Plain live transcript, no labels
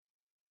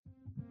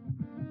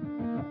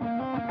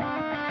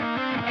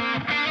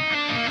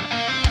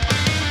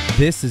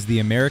This is the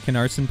American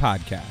Arson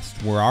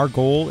Podcast, where our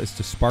goal is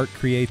to spark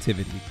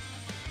creativity.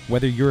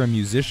 Whether you're a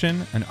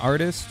musician, an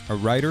artist, a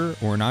writer,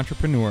 or an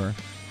entrepreneur,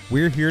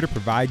 we're here to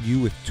provide you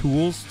with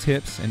tools,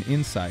 tips, and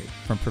insight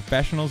from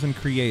professionals and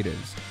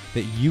creatives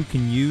that you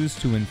can use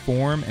to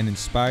inform and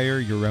inspire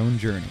your own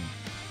journey.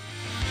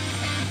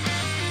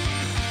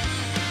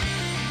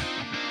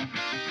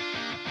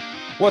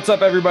 What's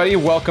up, everybody?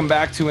 Welcome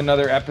back to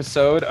another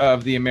episode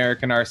of the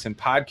American Arson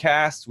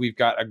Podcast. We've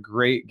got a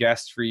great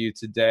guest for you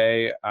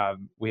today.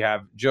 We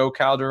have Joe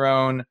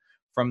Calderon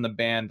from the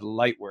band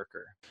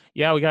Lightworker.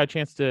 Yeah, we got a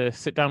chance to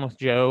sit down with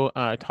Joe,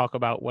 talk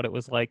about what it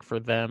was like for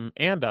them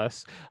and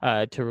us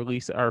to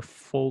release our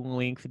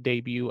full-length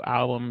debut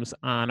albums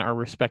on our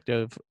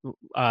respective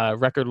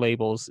record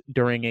labels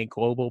during a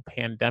global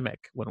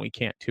pandemic when we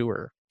can't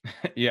tour.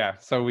 Yeah,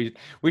 so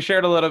we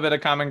shared a little bit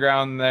of common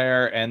ground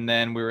there, and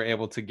then we were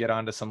able to get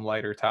onto some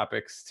lighter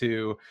topics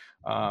too,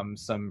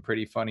 some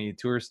pretty funny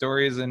tour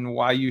stories and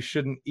why you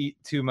shouldn't eat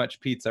too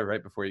much pizza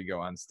right before you go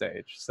on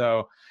stage.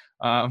 So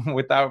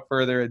without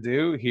further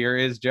ado, here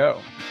is Joe.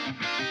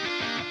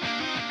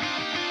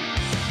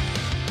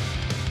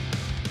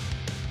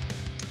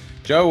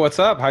 Joe, what's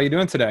up? How you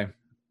doing today?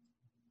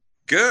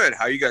 Good.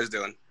 How you guys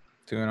doing?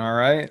 Doing all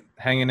right.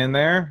 Hanging in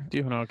there.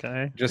 Doing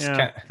okay. Just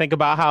think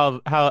about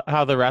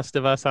how the rest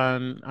of us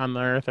on the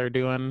earth are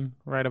doing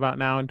right about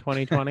now in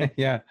 2020.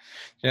 yeah.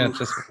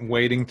 Just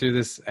wading through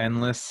this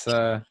endless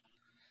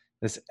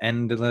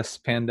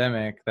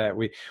pandemic that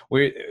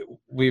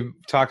we've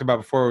talked about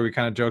before. Where we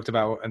kind of joked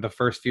about in the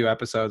first few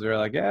episodes. We were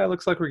like, yeah, it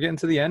looks like we're getting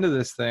to the end of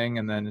this thing,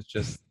 and then it's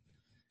just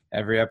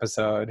every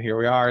episode here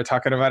we are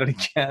talking about it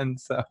again.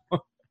 So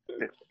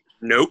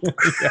nope.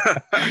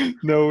 Yeah,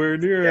 nowhere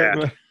near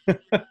it.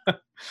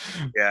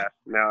 Yeah,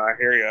 no, I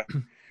hear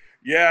you.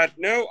 Yeah,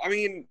 no, I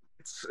mean,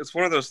 it's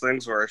one of those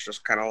things where it's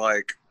just kind of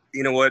like,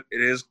 you know what,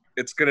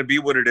 it's going to be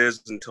what it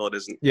is until it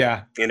isn't.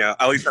 Yeah. You know,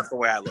 at least that's the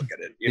way I look at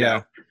it, you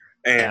know?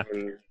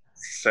 And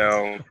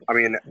so, I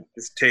mean,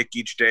 just take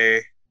each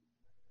day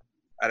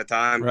at a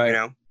time, right. You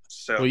know?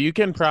 So. Well, you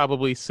can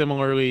probably,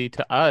 similarly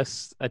to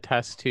us,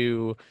 attest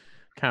to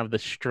kind of the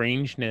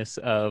strangeness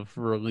of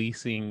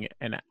releasing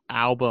an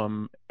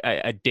album,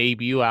 a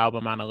debut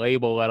album on a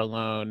label, let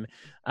alone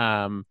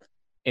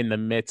in the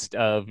midst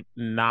of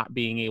not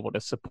being able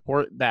to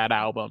support that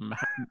album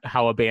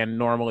how a band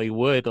normally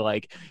would.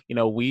 Like, you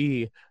know,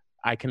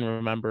 I can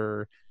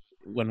remember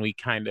when we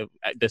kind of,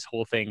 this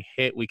whole thing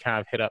hit, we kind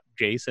of hit up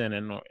Jason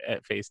and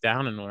at Face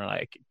Down, and we're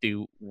like,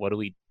 what do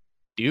we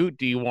do?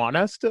 Do you want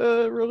us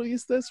to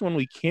release this when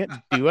we can't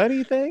do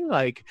anything?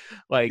 Like,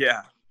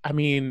 yeah. I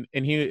mean,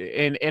 and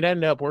it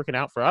ended up working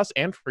out for us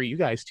and for you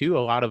guys too. A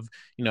lot of,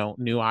 you know,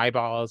 new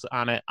eyeballs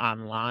on it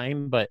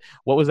online. But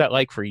what was that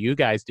like for you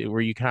guys?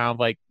 Were you kind of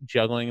like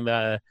juggling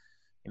the,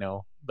 you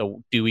know,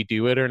 the do we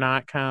do it or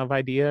not kind of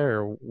idea,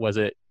 or was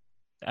it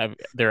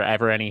there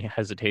ever any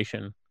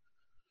hesitation?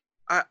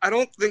 I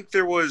don't think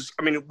there was.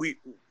 I mean,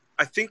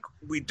 I think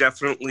we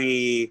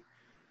definitely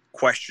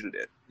questioned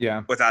it.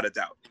 Yeah, without a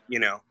doubt. You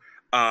know,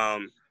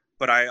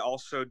 but I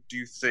also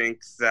do think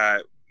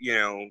that, you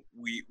know,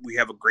 we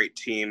have a great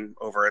team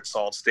over at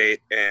Salt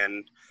State,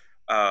 and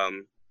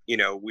you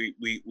know, we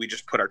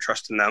just put our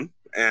trust in them,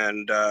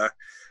 and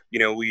you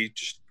know, we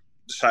just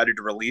decided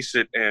to release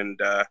it,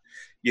 and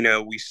you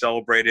know, we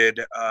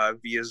celebrated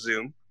via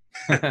Zoom.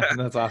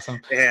 That's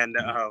awesome. And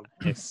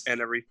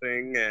and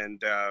everything,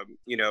 and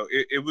you know,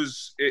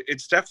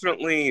 it's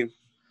definitely,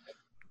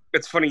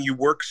 it's funny, you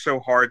work so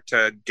hard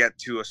to get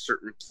to a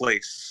certain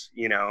place,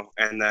 you know,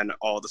 and then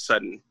all of a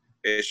sudden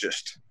it's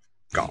just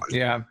gone.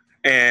 Yeah.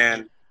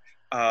 And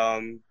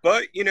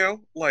but you know,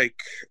 like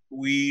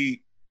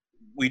we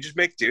just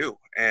make do,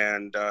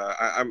 and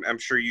I'm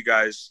sure you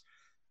guys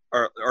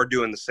are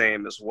doing the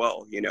same as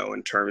well, you know,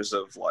 in terms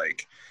of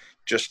like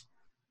just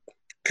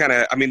kind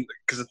of, I mean,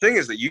 because the thing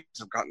is that you guys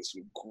have gotten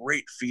some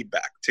great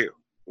feedback too.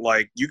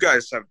 Like, you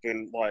guys have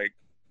been like,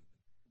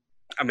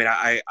 I mean,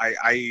 I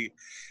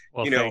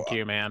well, you know, thank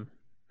you, man.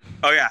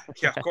 Oh yeah,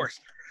 of course.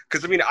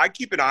 Because I mean, I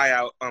keep an eye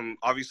out.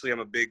 Obviously,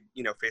 I'm a big,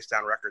 you know, Face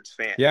Down Records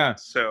fan. Yeah.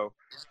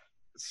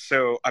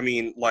 So, I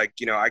mean, like,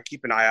 you know, I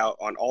keep an eye out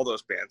on all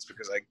those bands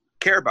because I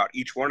care about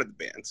each one of the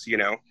bands, you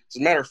know. As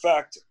a matter of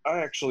fact, I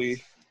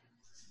actually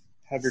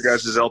have your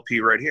guys' LP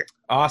right here.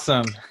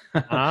 Awesome.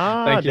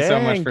 Thank you so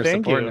much for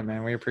supporting it,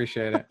 man. We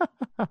appreciate it.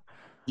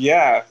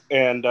 Yeah.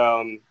 And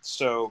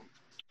so,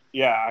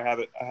 yeah, I have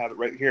it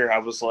right here. I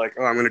was like,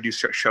 oh, I'm going to do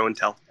show and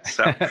tell.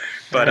 So,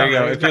 but there you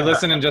go. If you're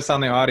listening just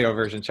on the audio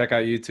version, check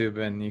out YouTube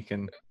and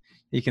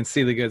you can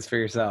see the goods for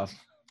yourself.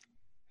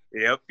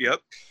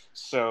 Yep.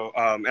 So,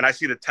 and I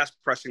see the test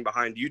pressing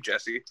behind you,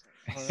 Jesse.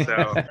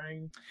 So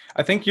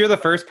I think you're the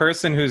first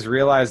person who's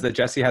realized that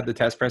Jesse had the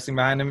test pressing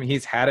behind him.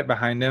 He's had it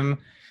behind him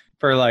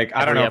for like,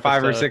 I don't know,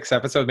 5 or 6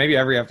 episodes, maybe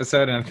every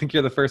episode. And I think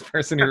you're the first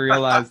person who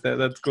realized that.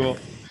 That's cool.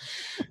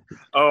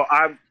 Oh,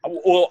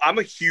 I'm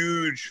a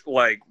huge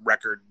like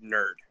record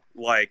nerd.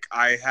 Like,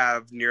 I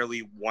have nearly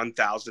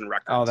 1,000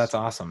 records. Oh, that's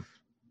awesome.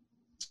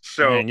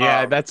 So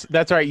yeah,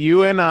 that's right.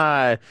 You and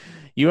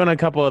You and a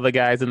couple of the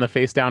guys in the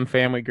Face Down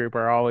family group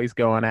are always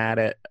going at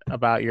it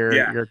about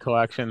your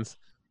collections.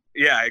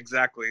 Yeah,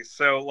 exactly.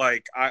 So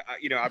like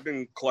I've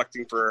been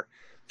collecting for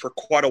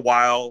quite a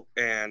while,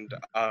 and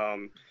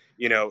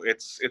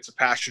it's a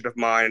passion of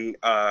mine.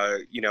 I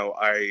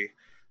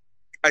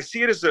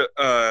see it as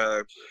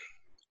a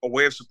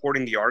way of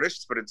supporting the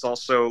artist, but it's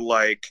also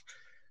like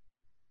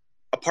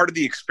a part of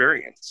the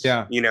experience.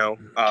 Yeah.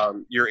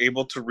 You're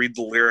able to read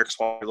the lyrics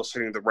while you're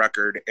listening to the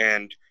record,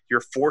 and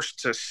you're forced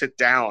to sit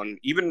down,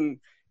 even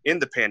in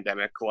the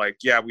pandemic. Like,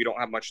 yeah, we don't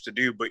have much to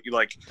do, but you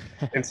like,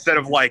 instead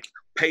of like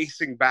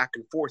pacing back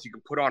and forth, you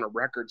can put on a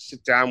record,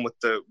 sit down with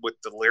the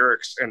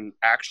lyrics and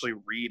actually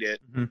read it,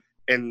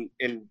 and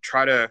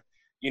try to,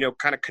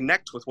 kind of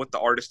connect with what the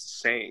artist is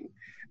saying.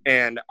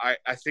 And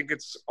I think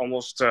it's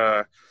almost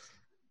an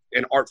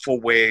artful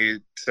way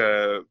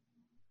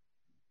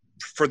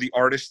for the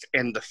artist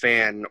and the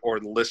fan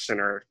or the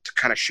listener to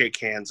kind of shake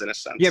hands in a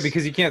sense. Yeah,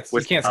 because you can't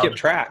skip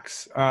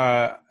tracks.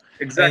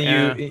 Exactly.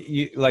 And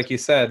you like you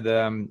said,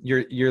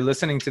 you're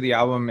listening to the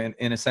album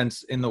in a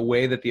sense in the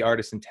way that the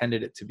artist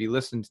intended it to be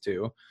listened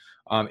to,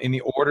 in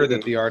the order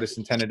that the artist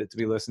intended it to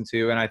be listened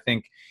to. And I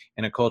think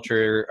in a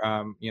culture,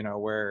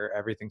 where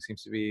everything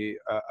seems to be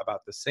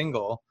about the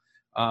single,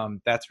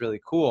 that's really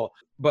cool.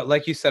 But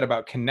like you said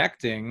about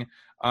connecting,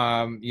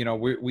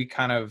 we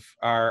kind of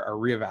are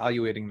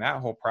reevaluating that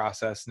whole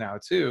process now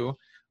too.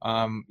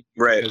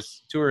 Right.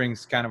 Because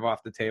touring's kind of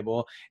off the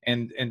table.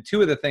 And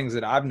two of the things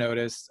that I've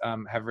noticed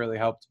have really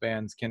helped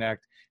bands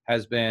connect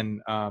has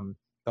been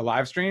the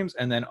live streams,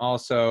 and then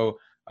also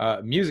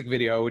music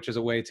video, which is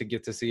a way to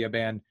get to see a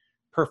band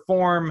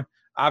perform.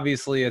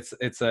 Obviously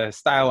it's a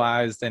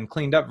stylized and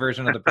cleaned up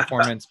version of the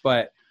performance,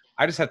 but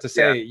I just have to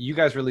say, you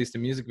guys released a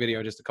music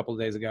video just a couple of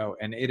days ago,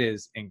 and it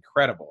is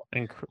incredible.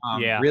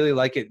 Really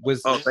like it.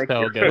 Thank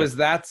you. Good. Was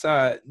that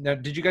now,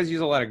 did you guys use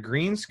a lot of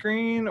green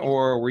screen,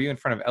 or were you in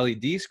front of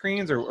LED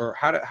screens, or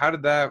how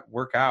did that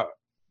work out?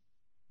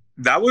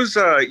 That was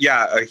a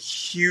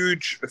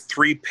huge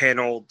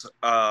 3-paneled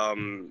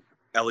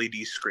LED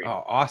screen.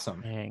 Oh,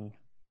 awesome. Dang.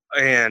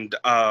 And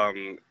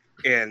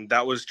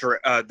that was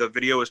the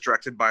video was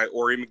directed by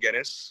Ori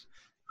McGinnis,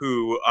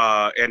 who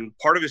and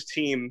part of his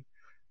team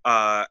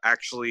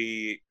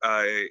actually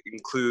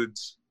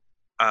includes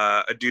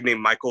a dude named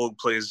Michael who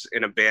plays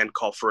in a band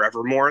called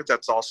Forevermore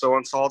that's also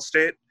on Solid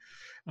State.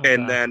 Okay.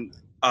 And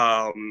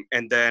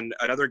then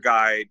another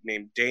guy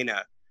named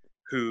Dana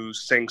who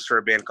sings for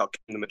a band called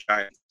Kingdom of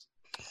Giants.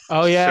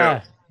 Oh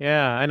yeah.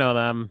 Yeah, I know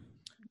them.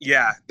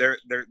 Yeah, they're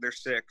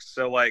sick.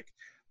 So like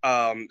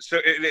and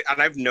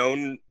I've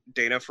known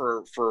Dana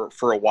for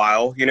a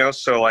while,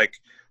 so like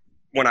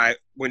when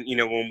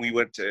we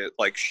went to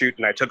like shoot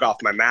and I took off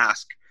my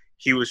mask,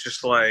 he was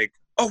just like,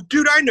 "Oh,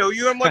 dude, I know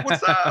you." I'm like,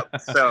 "What's up?"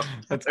 So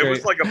it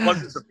was like a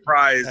pleasant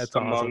surprise. That's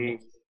among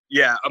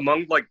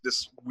like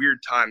this weird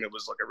time. It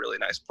was like a really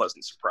nice,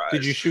 pleasant surprise.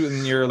 Did you shoot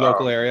in your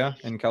local area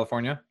in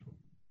California?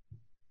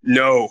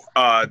 No,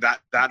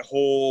 that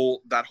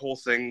whole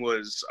thing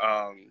was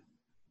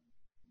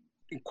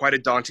quite a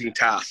daunting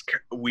task.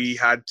 We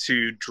had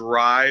to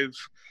drive.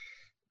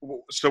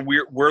 So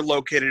we're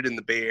located in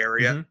the Bay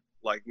Area,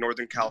 like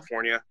Northern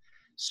California.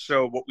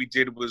 So what we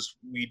did was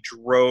we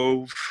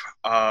drove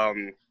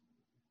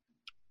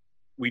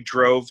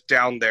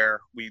down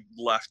there. We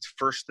left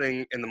first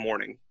thing in the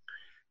morning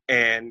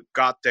and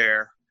got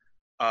there,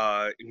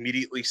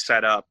 immediately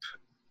set up,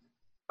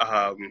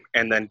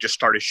 and then just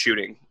started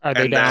shooting. Are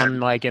they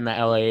down like in the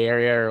LA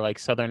area or like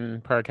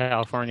southern part of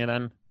California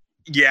then?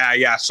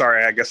 Yeah.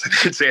 Sorry, I guess I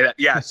didn't say that.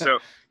 Yeah, so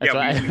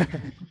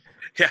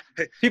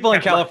people in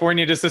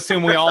California just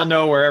assume we all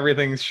know where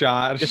everything's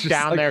shot. Just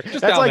down there.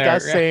 That's like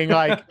us saying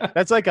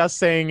that's like us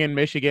saying in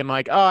Michigan,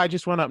 like, "Oh, I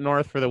just went up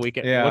north for the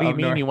weekend." Yeah, what do you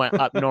mean you went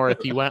up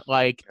north? You went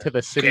like to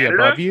the city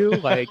Canada? Above you?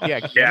 Like,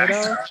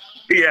 Canada?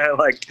 Yeah,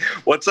 like,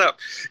 what's up?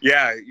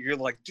 Yeah, you're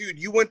like, dude,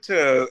 you went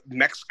to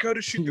Mexico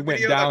to shoot the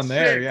video? You went down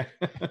there, yeah.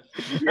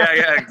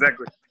 Yeah,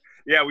 exactly.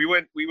 Yeah, we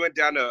went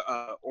down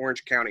to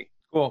Orange County.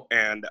 Cool.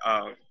 And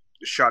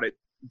shot it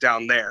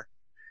down there.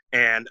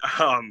 And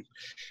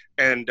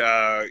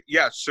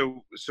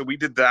so we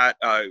did that.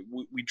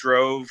 We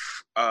drove,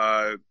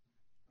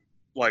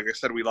 like I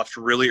said, we left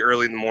really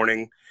early in the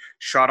morning,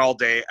 shot all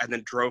day, and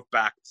then drove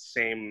back the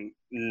same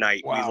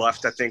night. Wow. We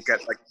left, I think,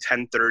 at like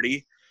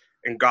 10:30,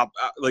 and got.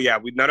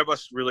 None of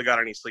us really got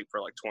any sleep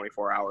for like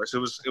 24 hours. It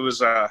was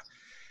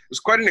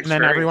quite an experience. And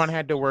then everyone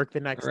had to work the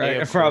next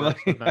day.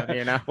 Probably.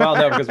 Well,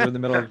 no, because we're in the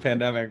middle of the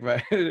pandemic.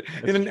 But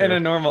in a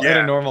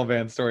normal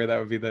band story, that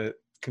would be the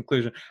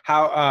conclusion.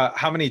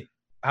 How many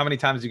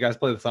times do you guys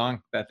play the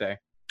song that day?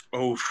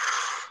 Oh,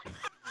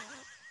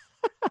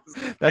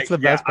 that's the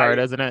best part,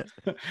 isn't it?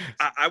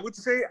 I would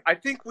say I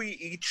think we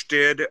each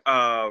did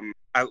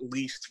at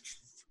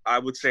least, I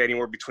would say,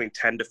 anywhere between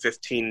 10 to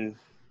 15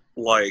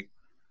 like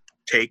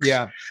takes.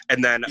 Yeah,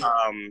 and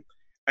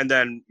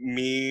then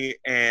me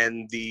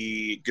and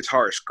the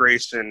guitarist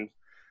Grayson,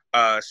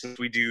 since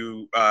we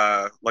do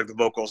like the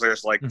vocals,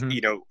 there's like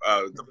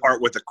the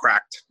part with the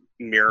cracked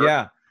mirror.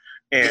 Yeah.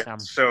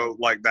 And so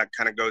like that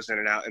kind of goes in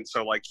and out. And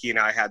so like he and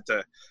I had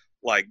to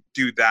like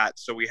do that.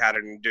 So we had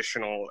an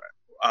additional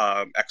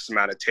X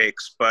amount of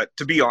takes. But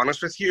to be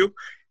honest with you,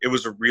 it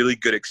was a really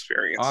good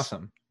experience.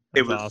 Awesome.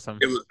 It was awesome.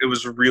 It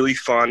was really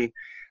fun.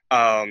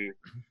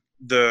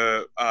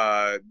 The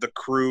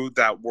crew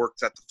that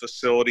worked at the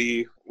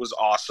facility was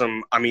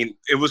awesome. I mean,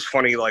 it was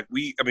funny. Like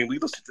we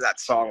listened to that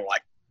song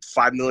like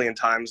 5 million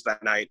times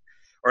that night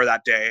or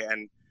that day.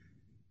 And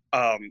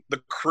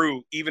the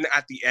crew, even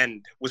at the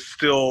end, was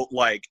still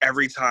like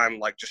every time,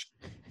 like just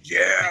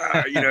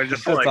just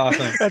That's like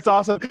awesome. That's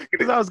awesome.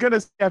 Because I was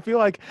gonna say, I feel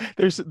like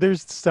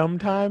there's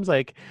sometimes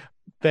like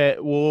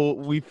that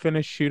we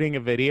finish shooting a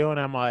video and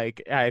I'm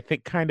like, I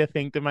think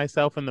to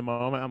myself in the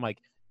moment, I'm like,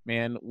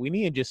 man, we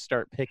need to just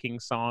start picking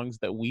songs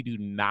that we do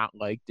not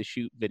like to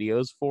shoot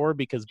videos for,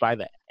 because by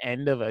the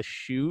end of a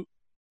shoot,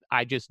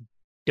 I just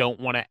don't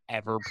want to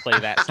ever play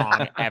that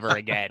song ever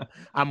again.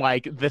 I'm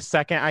like, the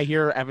second I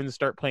hear Evan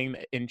start playing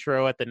the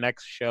intro at the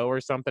next show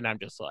or something, I'm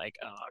just like,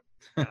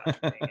 oh gosh,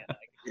 man.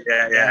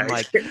 Yeah. I'm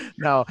like,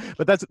 no,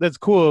 but that's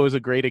cool. It was a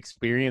great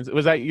experience.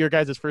 Was that your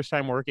guys' first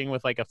time working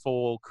with like a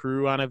full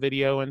crew on a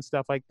video and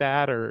stuff like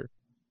that, or?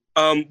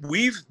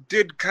 We've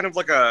did kind of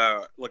like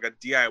a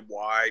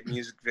DIY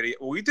music video.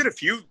 Well, we did a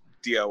few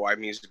DIY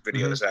music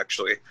videos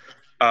actually.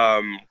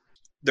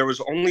 There was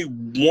only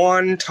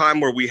one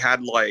time where we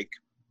had like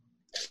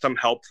some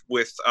help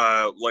with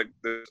a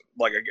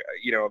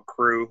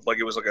crew, like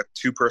it was like a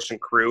 2-person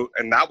crew,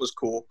 and that was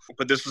cool.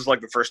 But this was like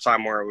the first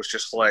time where it was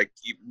just like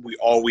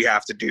all we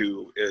have to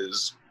do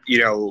is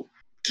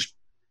just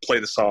play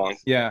the song,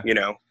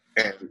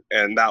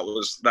 and that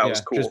was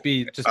cool. Just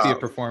be a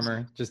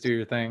performer, just do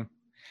your thing.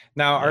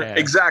 Now,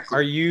 exactly.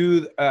 Are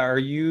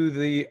you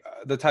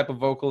the type of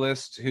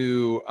vocalist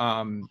who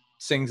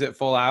sings it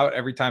full out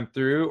every time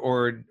through,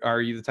 or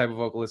are you the type of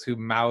vocalist who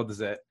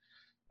mouths it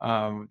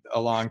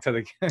along to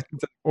the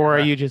or are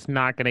you just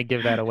not going to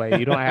give that away?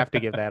 You don't have to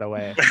give that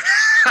away.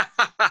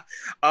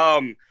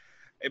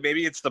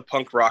 Maybe it's the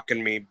punk rock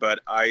in me, but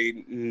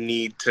I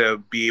need to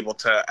be able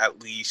to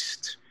at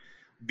least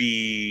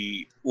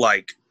be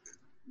like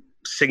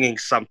singing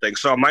something.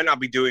 So I might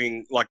not be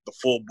doing like the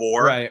full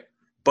bore, right?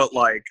 But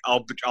like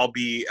I'll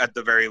be at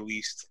the very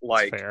least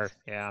like fair,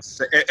 yeah.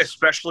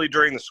 Especially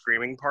during the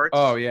screaming parts.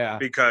 Oh yeah,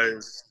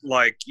 because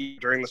like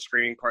during the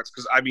screaming parts,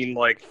 because I mean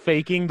like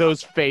faking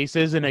those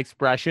faces and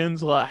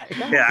expressions, like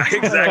yeah,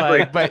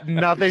 exactly. But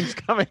nothing's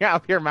coming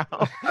out of your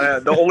mouth.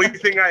 The only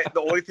thing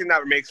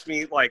that makes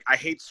me like, I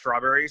hate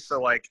strawberries,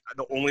 so like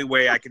the only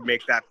way I could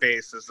make that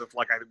face is if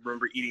like I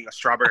remember eating a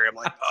strawberry. I'm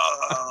like,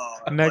 oh.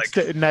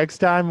 Next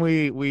time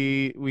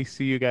we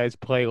see you guys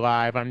play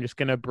live, I'm just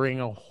gonna bring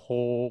a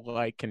whole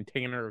like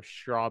container of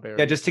strawberries.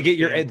 Yeah, just to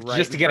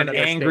get an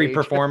angry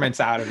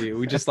performance out of you.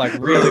 We just like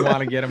really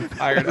want to get them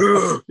fired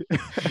up.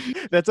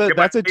 That's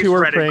a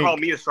tour prank. Call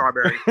me a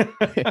strawberry.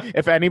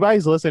 If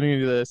anybody's listening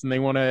to this and they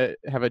want to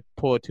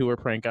pull a tour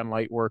prank on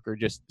Lightworker,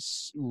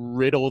 just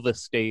riddle the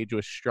stage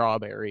with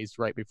strawberries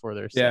right before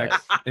their set. Yeah,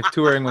 if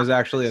touring was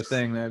actually a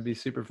thing, that'd be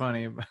super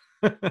funny.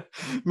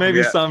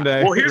 Maybe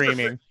someday. Well,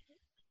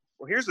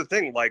 here's the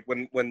thing. Like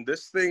when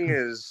this thing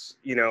is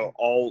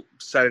all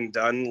said and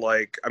done,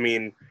 like I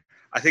mean,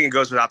 I think it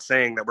goes without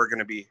saying that we're going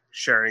to be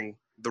sharing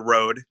the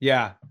road.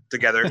 Yeah.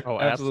 Together. Oh,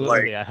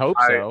 absolutely. Like, I hope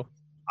so.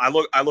 I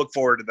look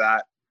forward to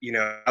that.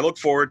 I look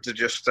forward to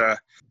just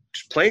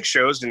playing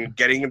shows and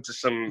getting into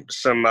some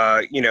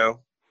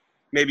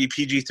maybe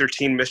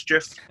PG-13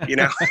 mischief.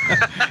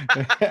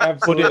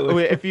 Absolutely.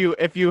 Well,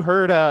 if you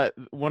heard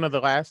one of the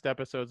last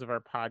episodes of our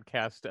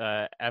podcast,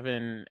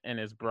 Evan and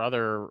his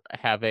brother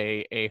have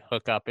a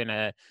hookup in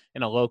a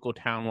local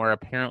town where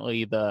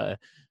apparently the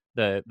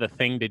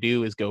thing to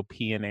do is go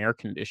pee in air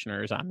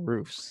conditioners on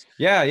roofs.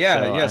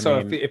 Yeah.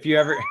 So if you're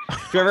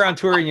ever on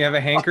tour and you have a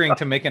hankering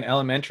to make an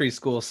elementary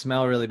school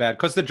smell really bad,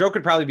 because the joke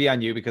would probably be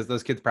on you, because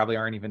those kids probably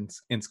aren't even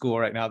in school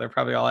right now. They're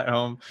probably all at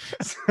home.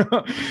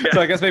 So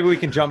I guess maybe we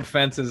can jump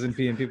fences and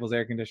pee in people's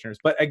air conditioners.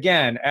 But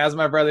again, as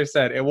my brother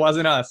said, it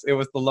wasn't us. It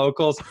was the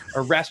locals.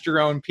 Arrest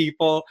your own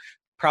people.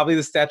 Probably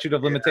the statute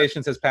of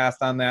limitations has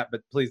passed on that,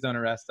 but please don't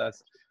arrest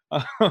us.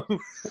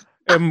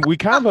 And we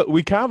kind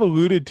of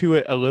alluded to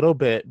it a little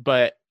bit,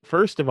 but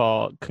first of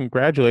all,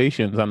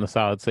 congratulations on the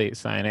Solid State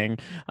signing.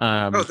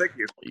 Thank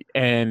you.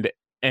 And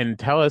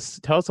tell us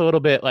a little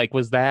bit, like,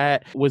 was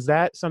that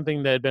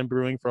something that had been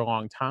brewing for a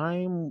long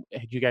time?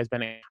 Had you guys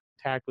been in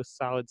contact with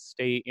Solid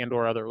State and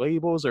or other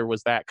labels, or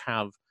was that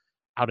kind of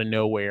out of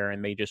nowhere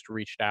and they just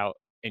reached out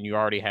and you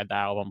already had the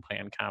album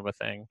plan, kind of a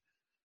thing?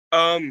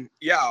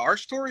 Yeah, our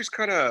story's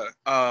kind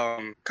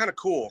of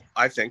cool,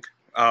 I think.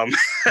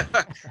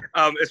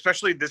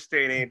 Especially this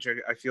day and age,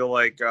 I feel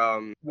like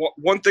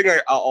one thing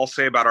I'll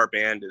say about our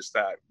band is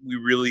that we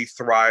really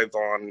thrive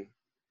on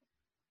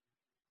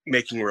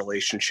making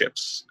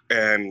relationships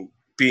and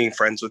being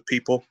friends with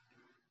people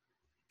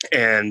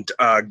and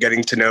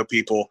getting to know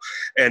people,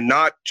 and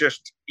not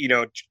just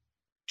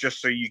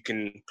just so you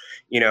can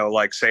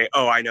like say,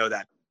 oh, I know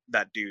that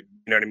dude, you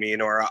know what I mean,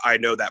 or I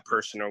know that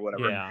person or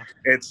whatever. Yeah.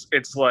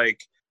 It's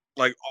like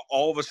like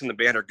all of us in the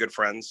band are good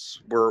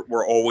friends.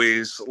 We're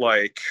always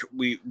like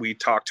we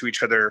talk to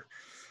each other.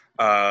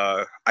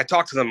 I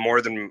talk to them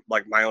more than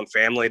like my own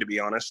family, to be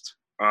honest.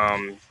 I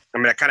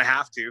mean, I kind of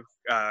have to.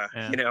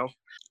 You know,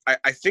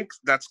 I think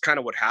that's kind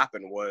of what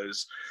happened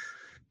was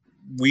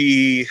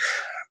we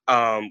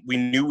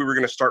knew we were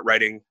going to start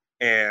writing,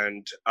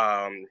 and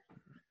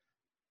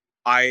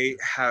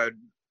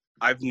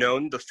I've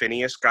known the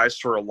Phineas guys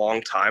for a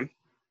long time.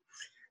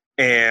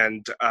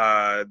 And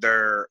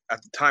they're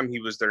at the time he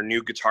was their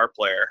new guitar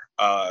player,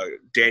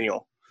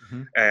 Daniel,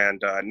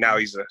 and now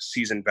he's a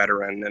seasoned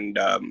veteran. And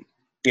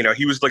you know,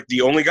 he was like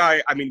the only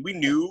guy. I mean, we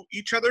knew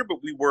each other, but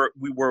we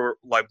were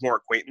like more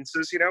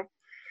acquaintances, you know,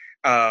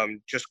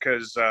 just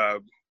because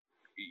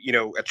you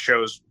know, at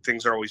shows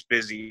things are always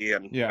busy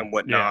and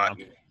whatnot.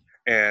 Yeah.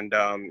 And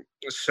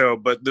so,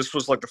 but this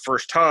was like the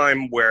first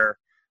time where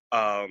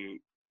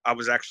I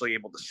was actually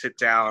able to sit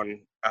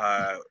down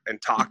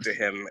and talk to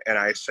him. And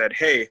I said,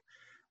 hey,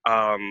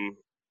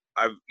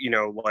 I've, you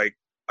know, like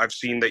I've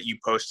seen that you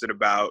posted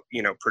about,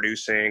 you know,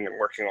 producing and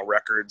working on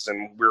records,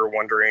 and we were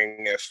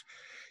wondering if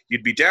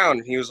you'd be down.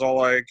 And he was all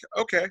like,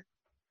 okay.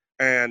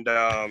 And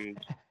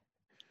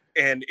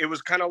it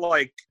was kind of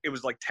like, it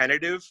was like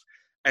tentative.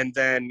 And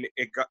then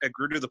it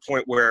grew to the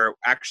point where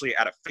actually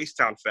at a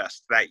Facetown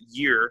Fest that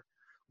year,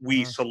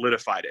 we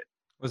solidified it.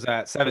 Was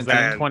that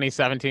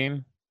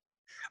 2017?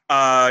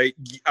 I'm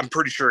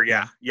pretty sure.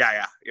 Yeah.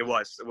 It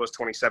was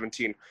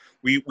 2017.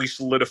 We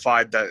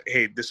solidified that,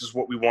 hey, this is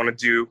what we want to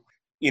do,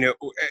 you know.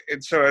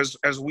 And so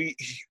as we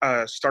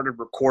started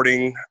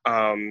recording,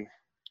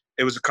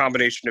 it was a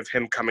combination of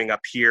him coming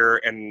up here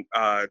and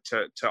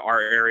to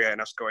our area, and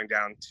us going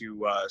down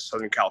to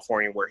Southern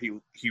California where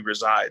he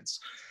resides.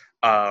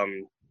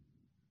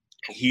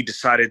 He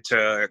decided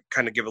to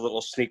kind of give a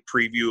little sneak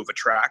preview of a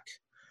track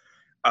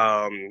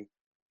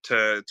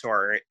to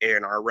our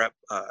A&R rep,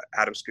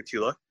 Adam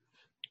Scatula.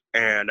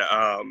 And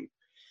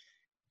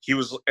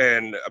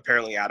and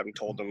apparently Adam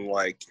told him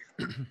like,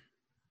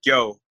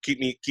 yo, keep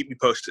me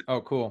posted.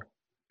 Oh, cool.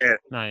 And,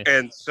 nice.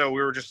 And so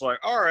we were just like,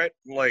 all right,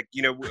 like,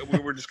 you know, we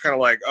were just kind of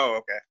like, oh,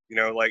 okay. You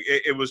know, like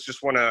it was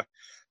just one of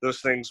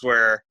those things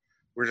where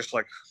we're just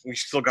like, we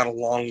still got a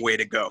long way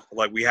to go.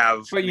 Like we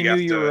have, but you knew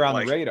you were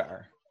on the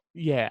radar.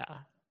 Yeah.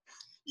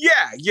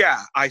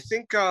 I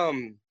think,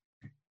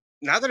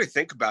 now that I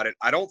think about it,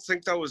 I don't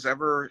think that was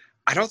ever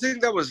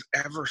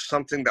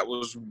something that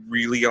was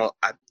really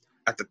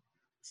at the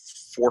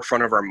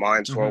forefront of our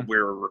minds while we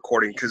were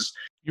recording, because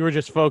you were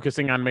just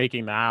focusing on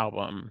making the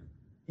album.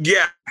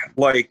 Yeah,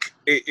 like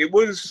it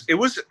was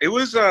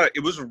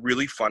a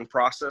really fun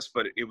process,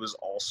 but it was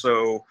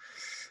also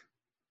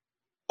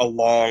a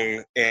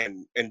long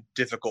and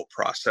difficult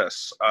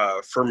process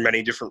for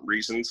many different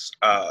reasons.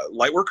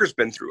 Lightworker's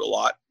been through a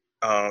lot,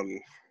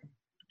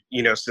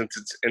 you know, since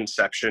its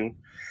inception,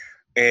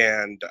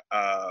 and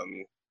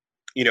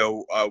you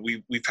know,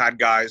 we've had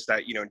guys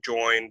that, you know,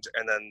 joined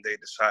and then they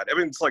decide. I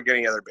mean, it's like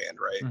any other band,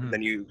 right? And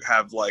then you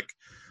have like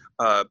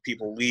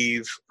people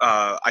leave.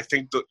 I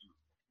think that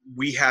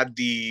we had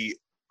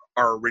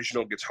our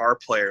original guitar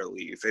player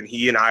leave, and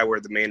he and I were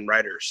the main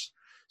writers.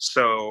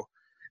 So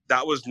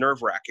that was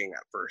nerve-wracking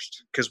at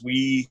first, because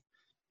we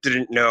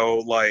didn't know,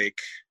 like,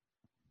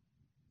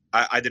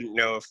 I didn't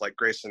know if like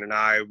Grayson and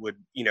I would,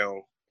 you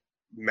know,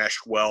 mesh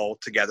well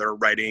together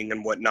writing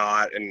and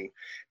whatnot. And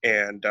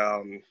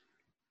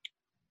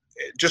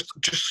just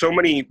so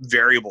many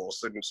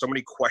variables and so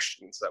many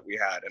questions that we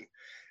had.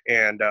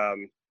 And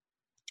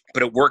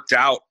but it worked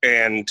out,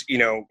 and, you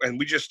know, and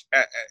we just,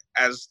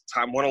 as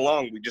time went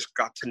along, we just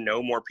got to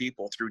know more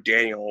people through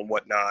Daniel and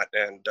whatnot.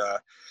 And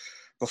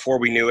before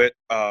we knew it,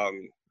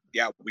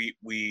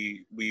 we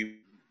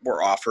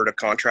were offered a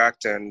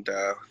contract and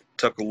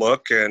took a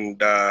look,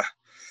 and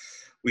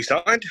we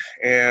signed.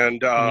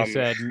 And you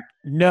said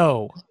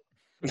no.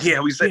 Yeah,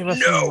 we said give us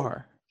no.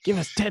 More. Give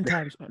us 10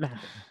 times more.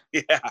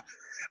 Yeah,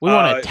 we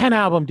want a 10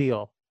 album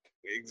deal.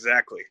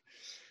 Exactly.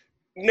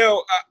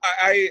 No,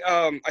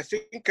 I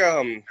think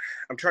I'm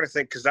trying to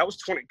think, because that was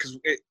 20.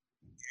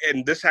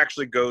 And this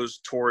actually goes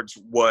towards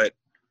what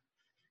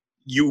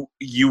you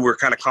were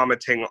kind of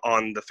commenting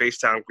on the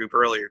Facetown group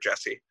earlier,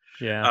 Jesse.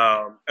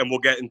 Yeah. And we'll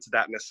get into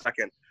that in a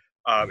second,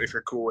 if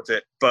you're cool with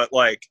it. But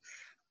like,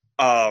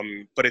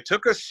 but it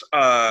took us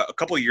a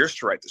couple of years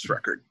to write this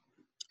record,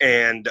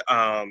 and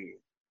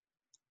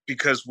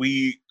because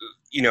we,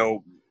 you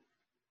know,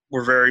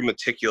 we're very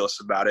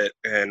meticulous about it,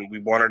 and we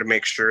wanted to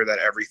make sure that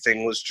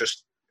everything was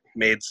just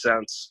made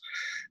sense.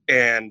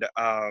 And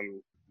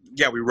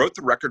we wrote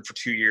the record for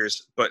 2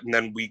 years, but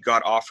then we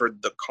got offered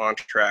the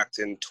contract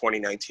in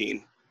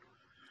 2019.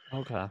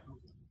 Okay.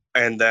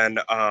 And then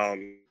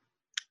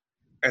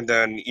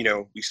you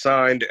know, we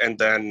signed, and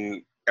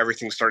then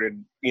everything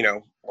started, you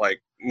know,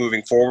 like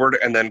moving forward,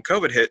 and then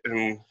COVID hit,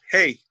 and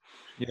hey,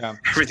 yeah,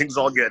 everything's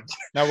all good.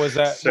 Now, was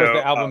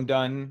the album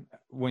done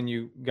when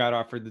you got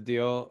offered the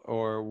deal,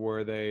 or were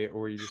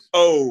you just?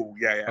 Oh,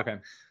 yeah. Okay.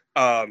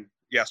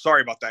 Yeah,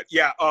 sorry about that.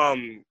 Yeah.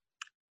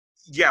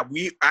 yeah,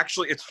 we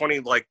actually, it's funny,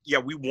 like, yeah,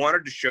 we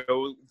wanted to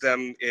show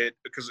them it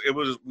because it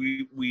was,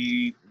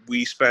 we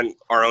spent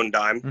our own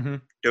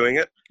dime doing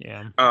it.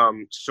 Yeah.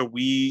 So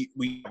we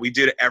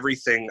did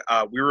everything.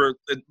 We were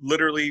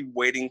literally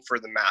waiting for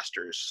the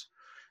masters.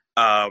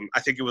 I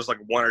think it was like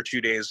 1 or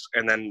 2 days,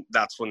 and then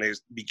that's when they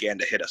began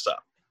to hit us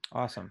up.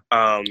 Awesome.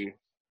 Awesome.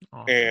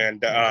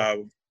 And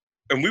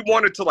we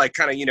wanted to like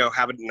kind of,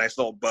 have a nice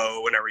little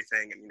bow and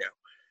everything, and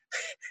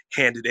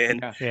hand it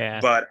in. Yeah.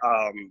 But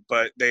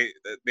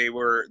they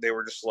were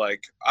just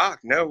like,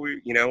 no,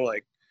 we,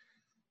 like,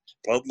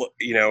 well, look,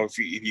 if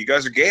you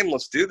guys are game,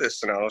 let's do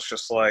this. And I was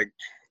just like,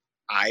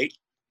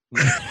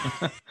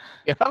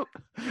 Yep.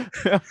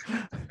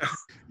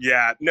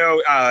 yeah,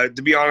 no,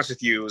 to be honest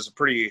with you, it was a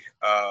pretty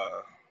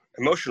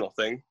emotional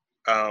thing.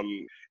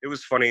 It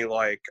was funny,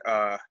 like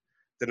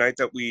the night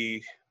that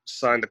we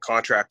signed the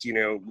contract,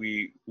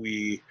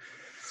 we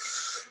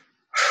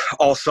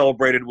all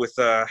celebrated with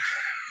a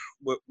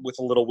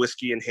little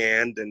whiskey in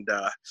hand, and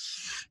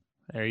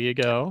there you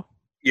go.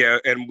 Yeah,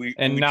 and we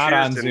not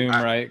on Zoom,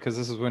 right? Because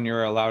this is when you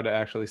were allowed to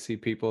actually see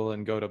people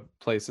and go to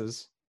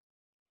places.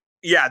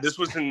 Yeah, this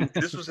was in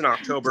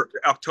October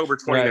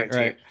 2019.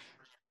 Right.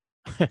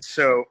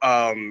 So,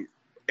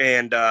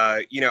 and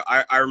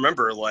I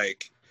remember,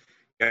 like,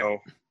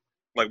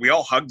 like we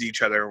all hugged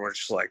each other and we're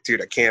just like,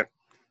 dude, I can't.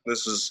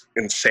 This is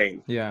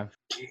insane. Yeah.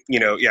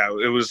 Yeah,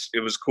 it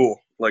was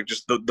cool. Like,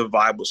 just the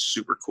vibe was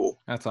super cool.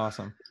 That's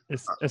awesome.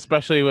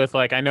 Especially with,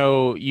 like, I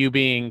know you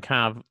being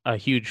kind of a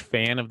huge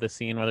fan of the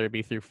scene, whether it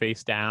be through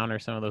Face Down or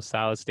some of those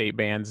solid state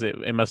bands.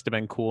 It must have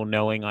been cool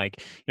knowing,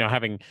 like,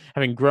 having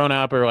grown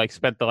up or like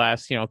spent the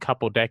last,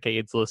 couple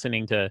decades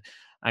listening to,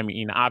 I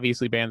mean,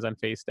 obviously bands on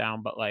Face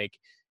Down, but like,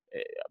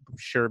 I'm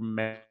sure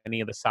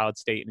many of the solid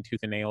state and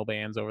Tooth and Nail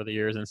bands over the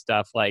years and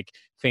stuff, like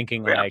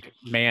thinking like,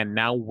 man,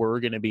 now we're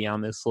going to be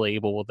on this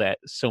label that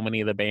so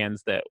many of the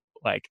bands that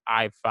like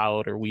I've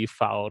followed or we've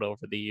followed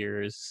over the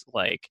years,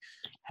 like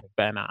have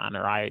been on,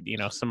 or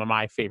some of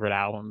my favorite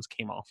albums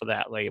came off of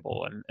that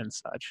label and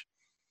such.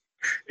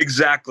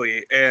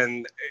 Exactly.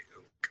 And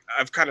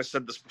I've kind of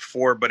said this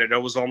before, but it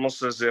was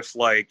almost as if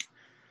like,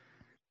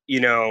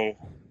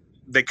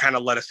 they kind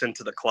of let us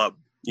into the club,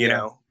 you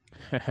know?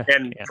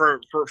 And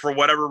for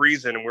whatever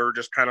reason, we were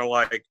just kind of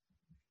like,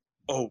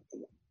 oh,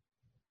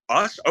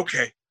 us?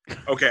 Okay.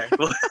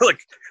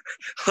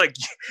 like,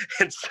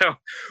 and so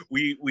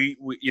we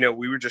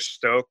were just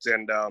stoked.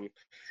 And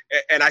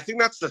I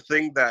think that's the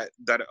thing that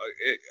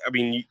I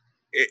mean,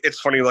 it's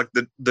funny, like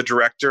the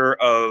director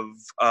of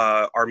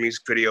our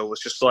music video was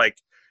just like,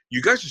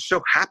 you guys are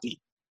so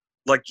happy,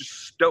 like just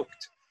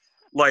stoked.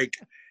 Like,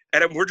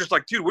 and we're just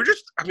like, dude,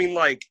 I mean,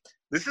 like,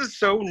 this is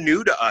so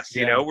new to us,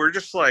 we're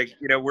just like,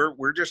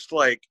 we're just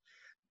like,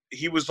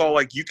 he was all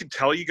like, you could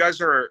tell you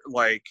guys are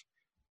like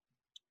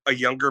a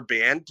younger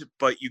band,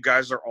 but you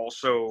guys are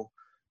also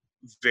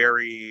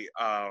very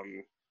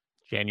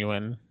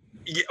genuine.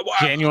 Yeah,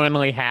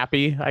 genuinely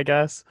happy, I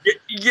guess.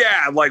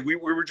 Yeah, like we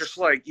were just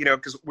like,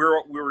 because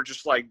we were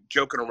just like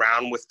joking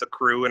around with the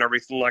crew and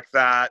everything like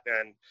that.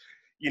 And,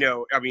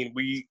 I mean,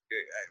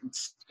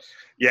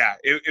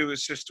 it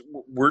was just,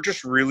 we're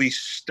just really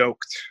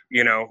stoked,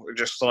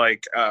 just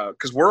like,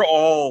 because we're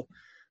all,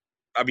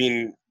 I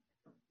mean,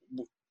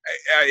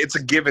 it's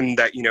a given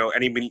that,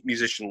 any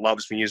musician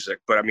loves music,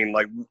 but I mean,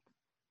 like,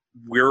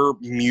 we're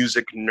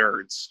music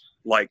nerds,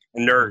 like,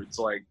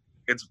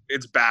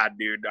 it's bad,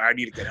 dude. I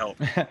need to get help.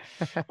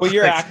 Well,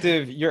 you're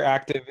active. You're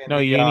active. No,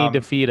 you need to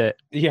feed it.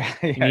 Yeah,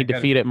 you need to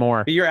feed it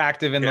more. But you're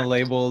active in the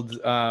labeled,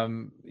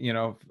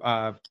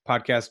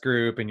 podcast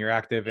group, and you're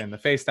active in the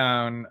Face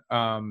Down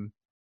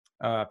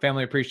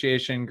family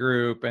appreciation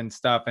group and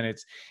stuff. And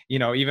it's,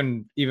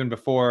 even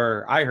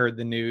before I heard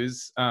the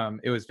news,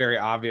 it was very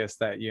obvious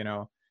that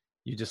you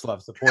just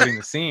love supporting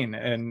the scene,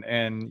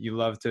 and you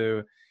love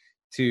to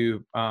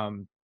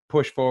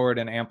push forward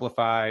and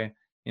amplify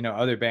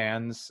other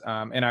bands.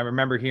 And I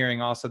remember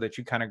hearing also that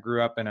you kind of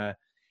grew up in a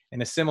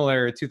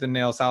similar Tooth and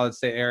Nail solid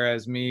state era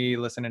as me,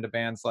 listening to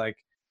bands like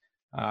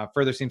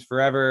Further Seems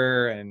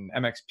Forever and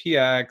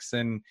MXPX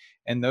and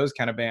those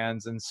kind of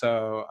bands. And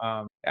so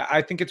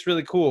I think it's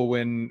really cool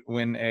when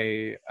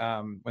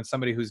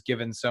somebody who's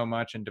given so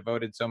much and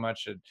devoted so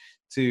much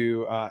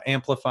to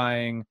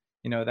amplifying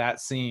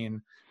that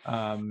scene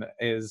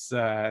is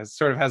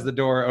sort of has the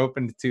door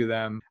opened to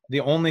them.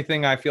 The only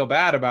thing I feel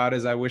bad about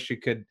is I wish you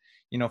could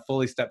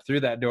fully step through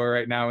that door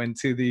right now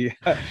into the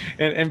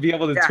and be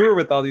able to tour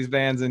with all these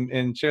bands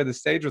and share the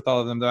stage with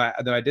all of them.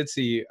 Though I did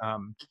see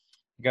you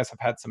guys have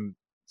had some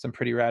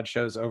pretty rad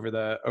shows over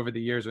the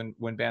years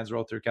when bands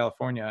roll through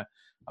California.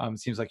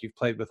 Seems like you've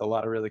played with a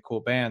lot of really cool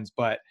bands,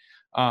 but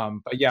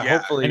yeah,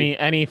 hopefully.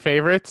 Any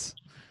favorites?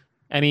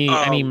 Any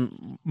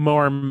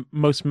more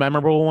most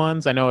memorable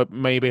ones? I know it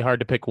may be hard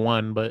to pick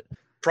one, but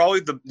probably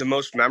the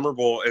most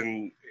memorable,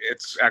 and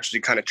it's actually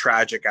kind of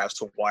tragic as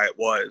to why it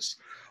was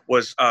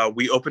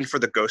we opened for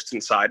the Ghost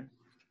Inside.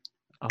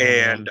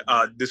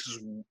 This is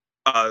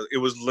It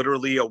was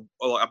literally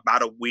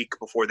about a week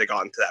before they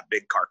got into that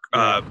big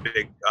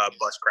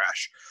bus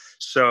crash.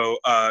 So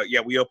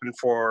yeah, we opened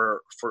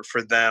for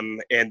them,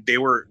 and they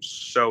were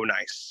so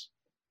nice,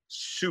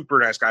 super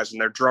nice guys,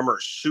 and their drummer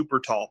is super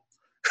tall.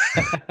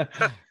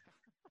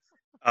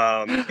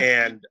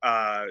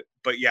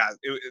 But yeah,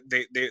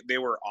 they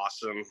were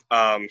awesome.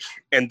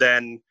 And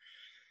then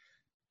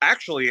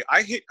actually,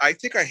 I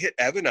think I hit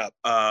Evan up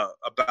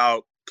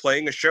about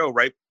playing a show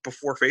right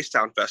before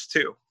Facetown Fest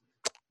too.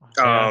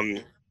 Yeah,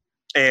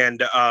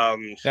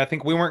 I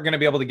think we weren't going to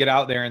be able to get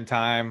out there in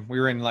time. We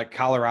were in like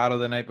Colorado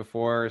the night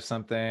before or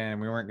something,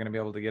 and we weren't going to be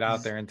able to get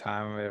out there in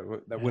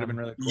time. That would have been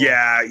really cool.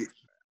 Yeah,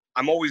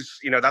 I'm always,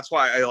 that's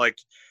why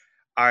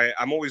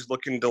I'm always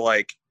looking to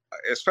like,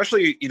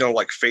 especially,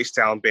 like face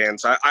down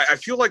bands. I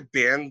feel like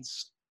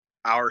bands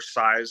our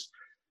size,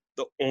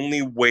 the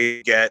only way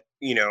to get,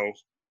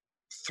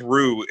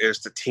 through is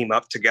to team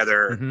up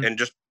together and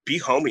just be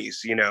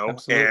homies,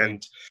 Absolutely.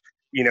 and,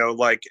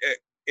 like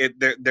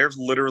there's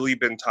literally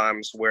been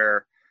times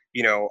where,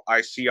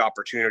 I see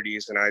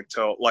opportunities and I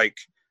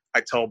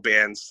tell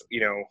bands,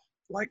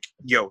 like,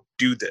 yo,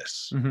 do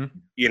this,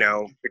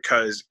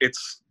 because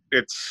it's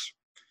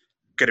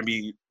going to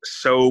be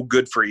so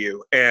good for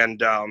you.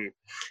 And,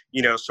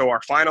 so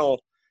our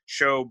final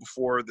show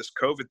before this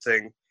COVID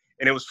thing,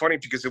 and it was funny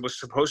because it was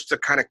supposed to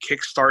kind of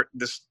kickstart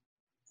this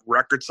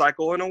record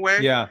cycle in a way.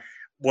 Yeah.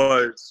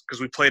 Was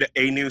because we played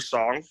a new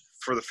song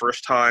for the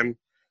first time.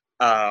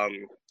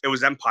 It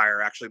was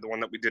Empire, actually, the one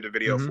that we did a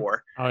video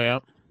for. Oh, yeah.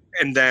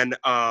 And then,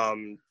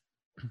 and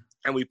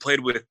we played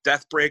with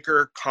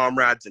Deathbreaker,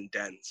 Comrades, and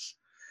Dens.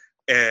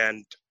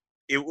 And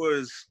it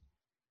was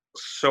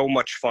so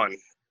much fun.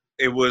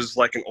 It was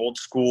like an old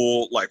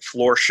school, like,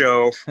 floor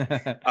show.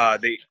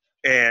 Awesome.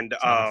 And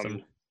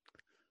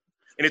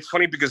it's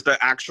funny because the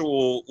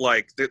actual,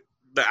 like, the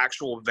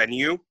actual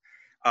venue,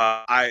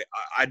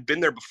 I'd been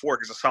there before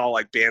because I saw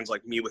like bands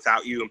like Me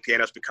Without You and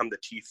Pianos Become the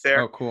Teeth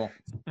there. Oh, cool.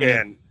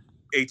 And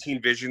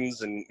 18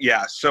 Visions, and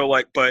yeah, so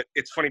like, but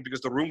it's funny because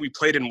the room we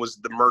played in was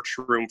the merch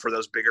room for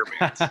those bigger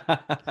bands.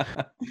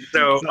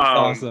 So that's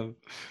awesome.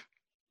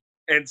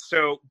 And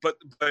so,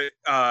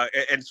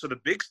 and so the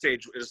big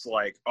stage is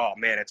like, oh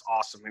man, it's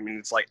awesome. I mean,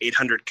 it's like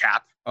 800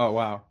 cap. Oh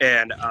wow.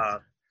 And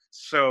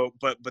so,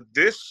 but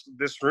this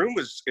room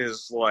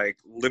is like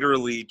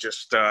literally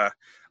just.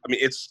 I mean,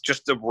 it's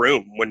just a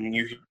room. When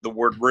you hear the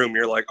word room,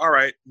 you're like, all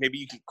right, maybe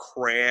you can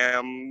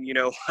cram,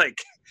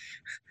 like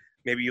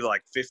maybe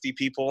like 50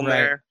 people in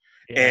there.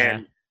 Yeah.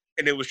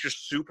 And it was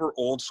just super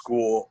old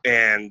school.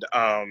 And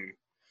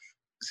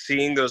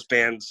seeing those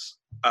bands.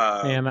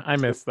 Man, I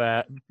miss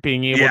that.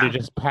 Being able to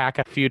just pack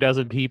a few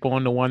dozen people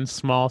into one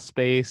small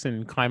space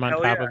and climb on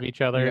top of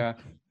each other. Yeah.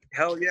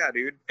 Hell yeah,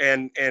 dude.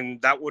 And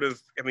that would have,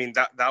 I mean,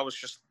 that was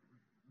just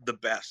the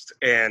best.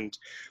 And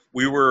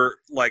we were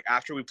like,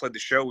 after we played the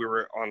show, we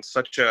were on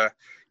such a,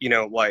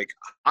 like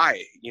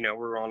high, we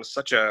were on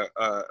such a,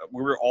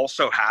 we were all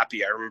so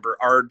happy. I remember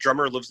our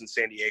drummer lives in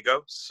San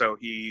Diego, so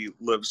he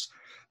lives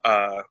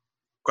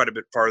quite a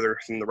bit farther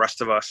than the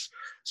rest of us,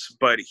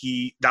 but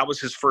that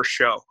was his first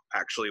show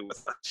actually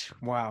with us.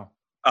 Wow.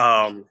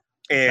 And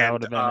that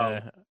would have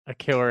been a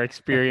killer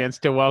experience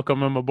to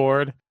welcome him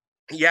aboard.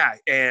 Yeah.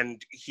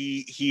 And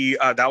he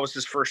that was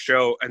his first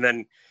show. And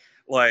then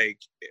like,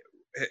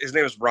 his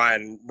name is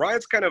Ryan.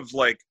 Ryan's kind of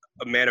like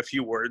a man of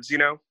few words,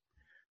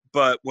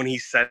 but when he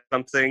said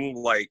something,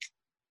 like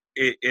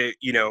it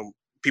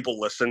people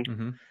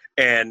listen.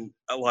 And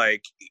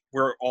like,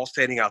 we're all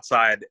standing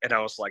outside and I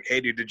was like, hey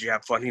dude, did you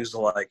have fun? He was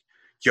like,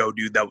 yo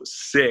dude, that was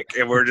sick.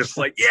 And we're just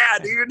like, yeah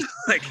dude,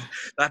 like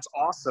that's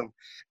awesome.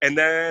 And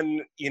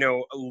then,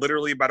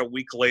 literally about a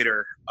week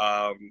later,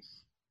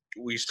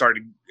 we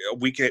started a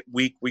week and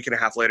a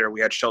half later, we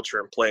had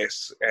Shelter in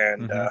Place.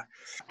 And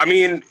I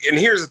mean, and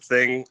here's the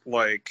thing,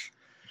 like,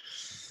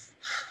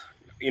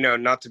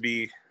 not to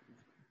be,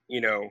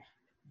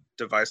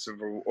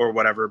 divisive or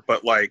whatever,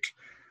 but like,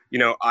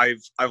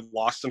 I've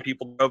lost some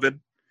people to COVID.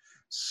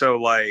 So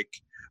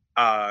like,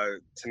 to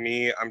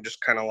me, I'm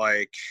just kind of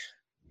like,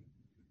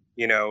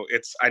 I know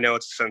it's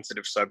a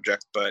sensitive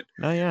subject, but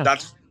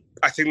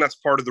I think that's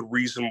part of the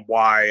reason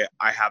why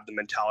I have the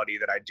mentality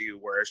that I do,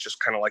 where it's just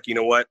kind of like, you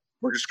know what,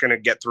 we're just going to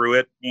get through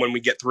it when we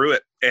get through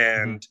it.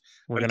 And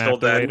we're going to have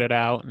to wait it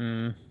out.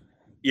 And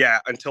yeah,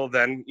 until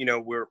then,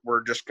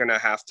 we're just going to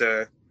have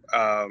to,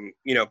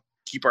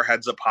 keep our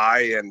heads up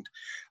high. And,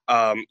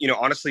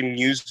 honestly,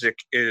 music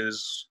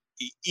is,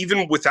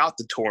 even without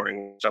the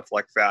touring, stuff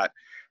like that,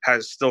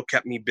 has still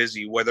kept me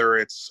busy, whether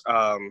it's,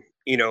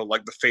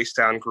 like the Face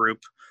Down group,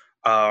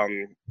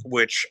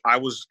 which I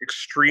was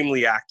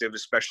extremely active,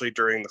 especially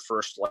during the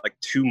first like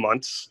 2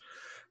 months.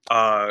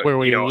 Where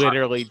we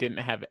literally didn't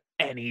have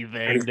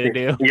anything to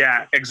do.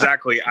 Yeah,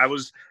 exactly. I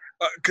was,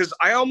 because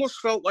I almost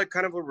felt like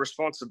kind of a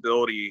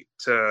responsibility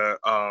to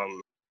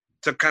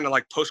kind of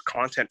like post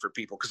content for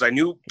people, because I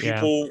knew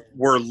people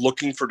were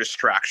looking for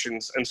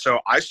distractions. And so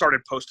I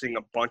started posting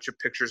a bunch of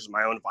pictures of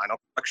my own vinyl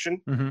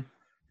collection.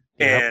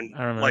 And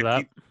I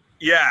remember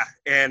that.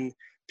 And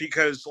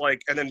because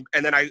like, and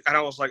then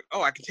I was like,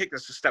 oh, I can take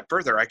this a step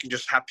further. I can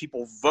just have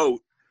people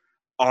vote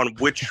on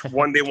which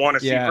one they want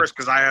to see first,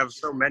 because I have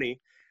so many.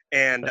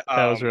 And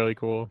that was really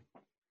cool.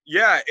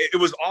 Yeah, it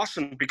was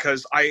awesome,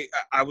 because I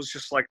was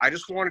just like, I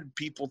just wanted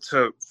people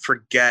to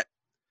forget.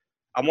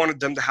 I wanted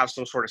them to have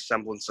some sort of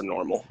semblance of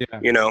normal,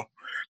 you know?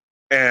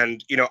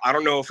 And, you know, I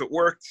don't know if it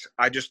worked.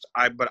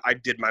 But I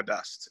did my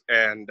best.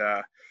 And,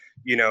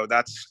 you know,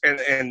 that's,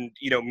 and,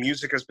 you know,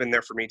 music has been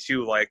there for me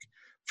too. Like,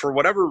 for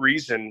whatever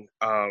reason,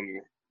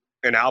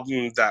 an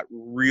album that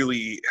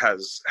really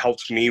has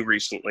helped me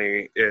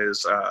recently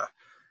is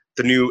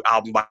the new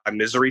album by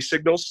Misery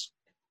Signals.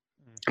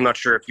 I'm not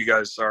sure if you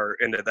guys are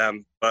into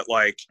them, but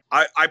like,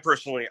 I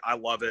personally, I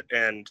love it.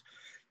 And,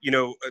 you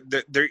know,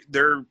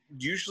 they're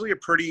usually a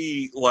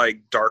pretty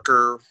like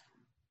darker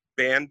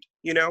band,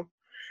 you know,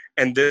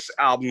 and this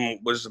album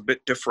was a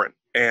bit different.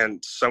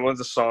 And some of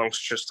the songs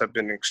just have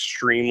been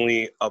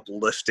extremely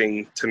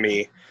uplifting to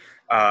me.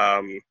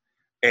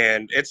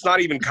 And it's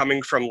not even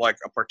coming from like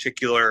a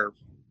particular,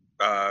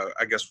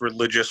 I guess,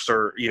 religious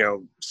or, you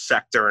know,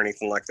 sect or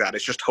anything like that.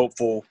 It's just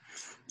hopeful,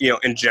 you know,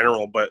 in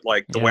general. But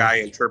like the way I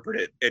interpret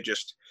it, it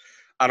just,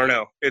 I don't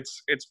know.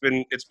 It's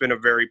been a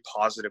very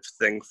positive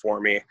thing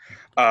for me.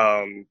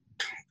 And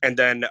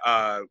then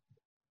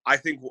I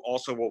think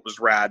also what was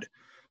rad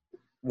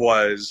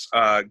was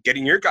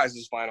getting your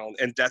guys' vinyl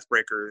and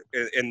Deathbreaker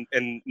in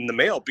the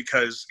mail,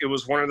 because it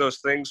was one of those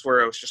things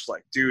where I was just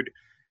like, dude,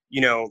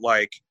 you know,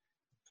 like,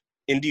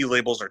 indie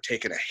labels are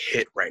taking a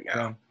hit right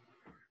now,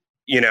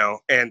 you know?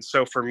 And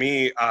so for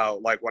me,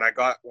 like when I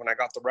got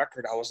the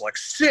record, I was like,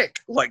 sick,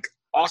 like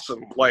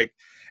awesome. Like,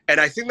 and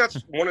I think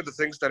that's one of the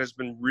things that has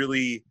been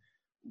really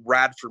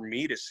rad for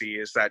me to see,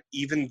 is that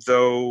even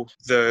though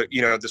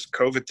you know, this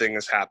COVID thing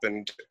has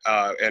happened,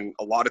 and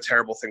a lot of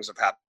terrible things have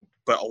happened,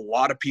 but a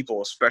lot of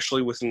people,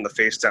 especially within the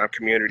Face Down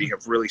community,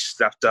 have really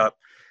stepped up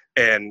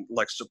and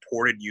like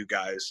supported you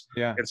guys,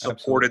 and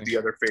supported the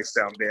other Face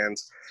Down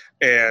bands.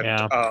 And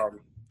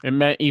it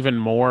meant even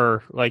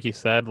more, like you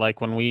said,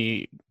 like when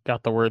we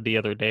got the word the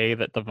other day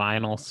that the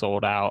vinyl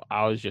sold out,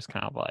 I was just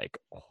kind of like,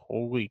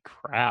 holy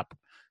crap.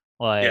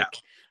 Like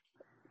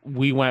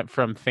we went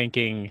from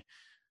thinking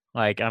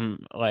like,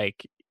 I'm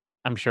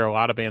sure a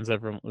lot of bands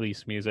have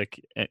released music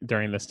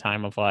during this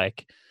time of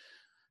like,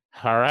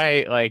 all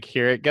right, like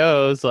here it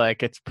goes,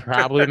 like it's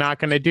probably not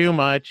going to do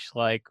much,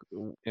 like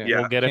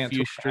we'll get a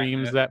few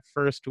streams that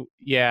first,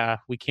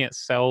 we can't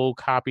sell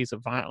copies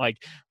of vinyl. Like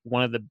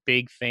one of the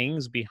big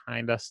things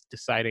behind us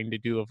deciding to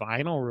do a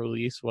vinyl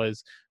release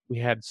was we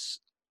had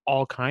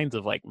all kinds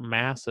of like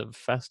massive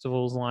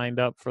festivals lined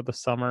up for the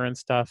summer and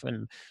stuff,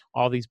 and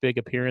all these big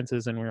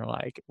appearances, and we were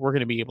like, we're going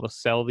to be able to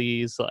sell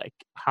these like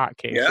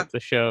hotcakes at the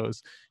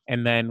shows.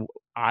 And then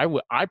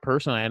I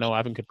personally, I know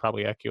Evan could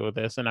probably echo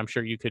this, and I'm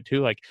sure you could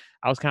too, like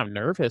I was kind of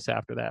nervous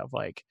after that of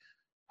like,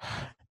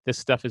 this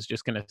stuff is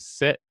just going to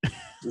sit.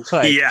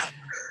 Like,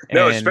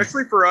 no,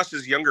 especially for us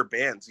as younger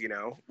bands, you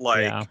know,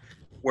 like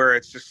where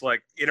it's just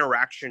like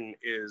interaction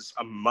is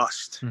a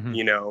must,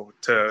 you know,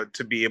 to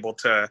be able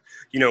to,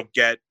 you know,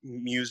 get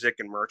music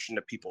and merch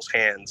into people's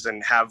hands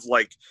and have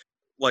like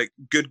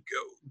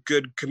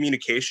good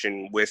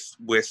communication with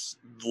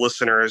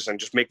listeners, and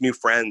just make new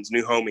friends,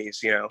 new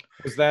homies, you know.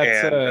 Was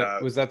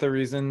that the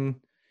reason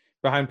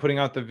behind putting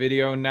out the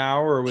video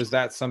now, or was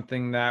that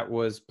something that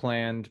was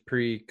planned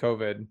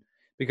pre-COVID?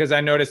 Because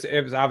I noticed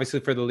it was obviously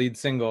for the lead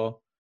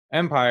single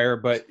Empire,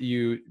 but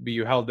you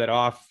held that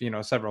off, you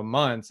know, several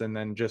months and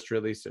then just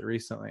released it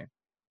recently.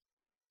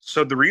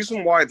 So the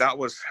reason why that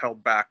was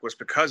held back was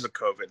because of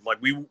COVID. Like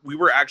we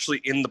were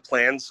actually in the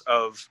plans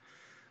of,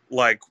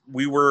 like,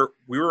 we were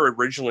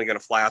originally going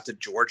to fly out to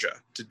Georgia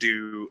to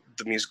do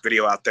the music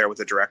video out there with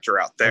the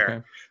director out there.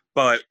 Okay.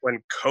 But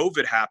when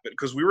COVID happened,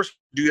 because we were supposed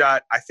to do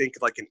that, I think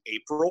like in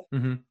April,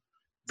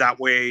 that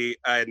way,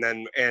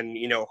 and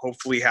you know,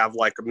 hopefully have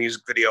like a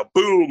music video,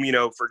 boom, you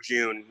know, for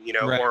June, you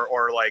know,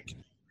 or like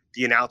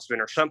the announcement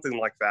or something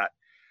like that.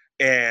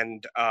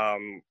 And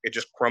it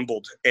just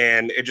crumbled,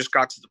 and it just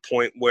got to the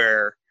point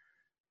where,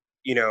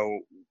 you know,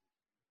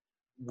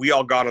 we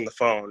all got on the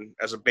phone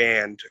as a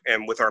band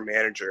and with our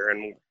manager,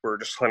 and we're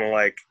just kind of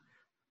like,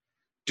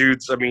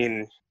 dudes, I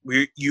mean,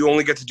 you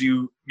only get to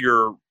do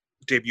your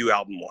debut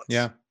album once.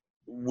 Yeah.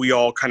 We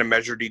all kind of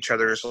measured each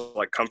other's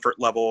like comfort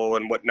level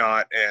and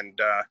whatnot. And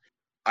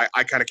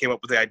I kind of came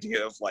up with the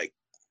idea of like,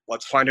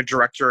 let's find a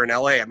director in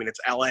LA. I mean, it's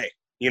LA,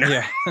 you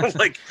know,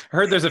 like I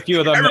heard there's a few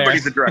of them.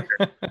 Everybody's a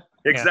director.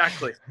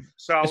 Exactly.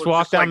 So I just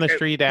walk down the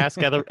street,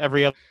 ask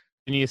every other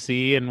you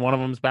see, and one of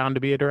them's bound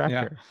to be a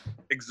director. Yeah.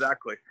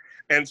 Exactly.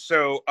 And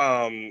so,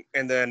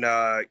 and then,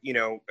 you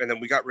know, and then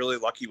we got really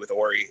lucky with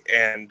Ori.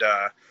 And,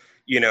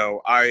 you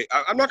know,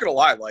 I'm not going to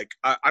lie. Like,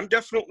 I'm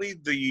definitely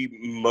the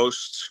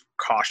most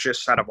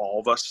cautious out of all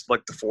of us,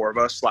 like the four of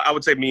us. Like, I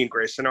would say me and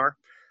Grayson are.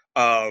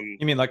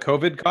 You mean like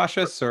COVID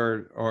cautious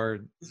or?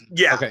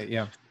 Yeah. Okay.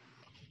 Yeah.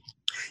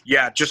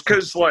 Yeah. Just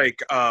cause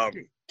like,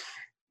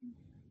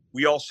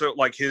 we also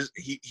like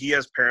he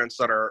has parents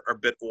that are a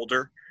bit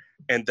older.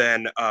 And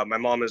then, my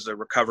mom is a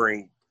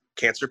recovering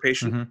cancer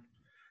patient.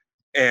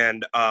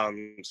 And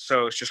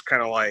so it's just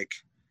kind of like,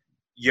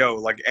 yo,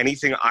 like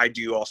anything I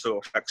do also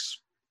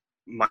affects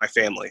my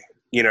family.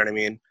 You know what I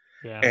mean?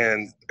 Yeah.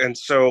 And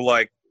so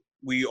like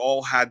we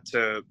all had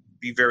to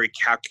be very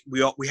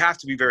we have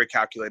to be very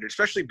calculated,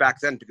 especially back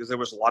then, because there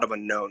was a lot of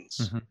unknowns.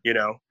 Mm-hmm. You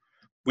know,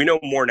 we know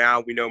more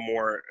now. We know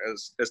more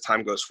as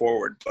time goes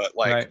forward. But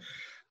like,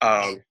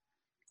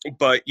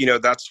 but you know,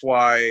 that's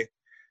why.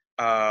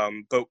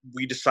 But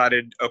we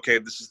decided, okay,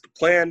 this is the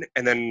plan,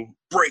 and then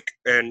break,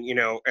 and you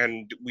know,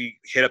 and we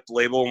hit up the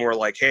label, and we're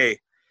like, hey,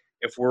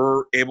 if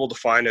we're able to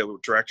find a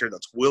director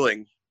that's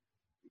willing,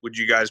 would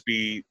you guys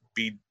be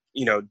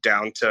you know,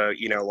 down to,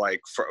 you know,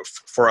 like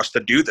for us to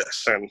do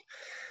this? And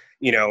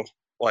you know,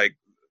 like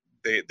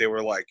they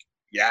were like,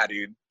 yeah,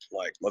 dude,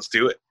 like let's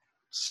do it.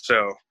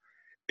 So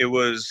it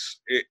was,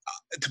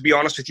 to be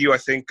honest with you, I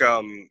think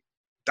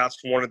that's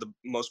one of the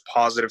most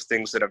positive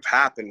things that have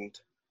happened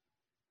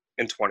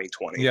in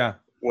 2020. Yeah.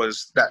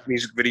 Was that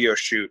music video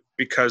shoot,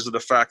 because of the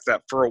fact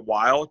that for a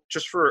while,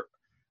 just for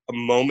a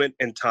moment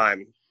in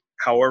time,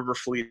 however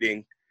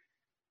fleeting,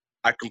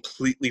 I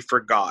completely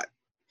forgot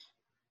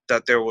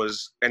that there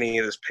was any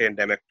of this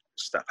pandemic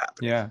stuff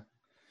happening.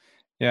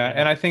 Yeah.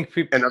 And I think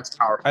people, and that's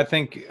powerful. I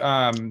think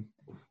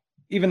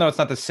even though it's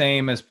not the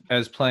same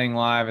as playing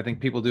live, I think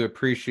people do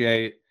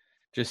appreciate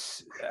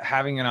just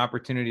having an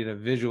opportunity to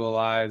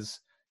visualize,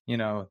 you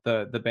know,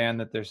 the band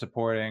that they're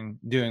supporting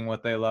doing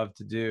what they love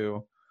to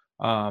do.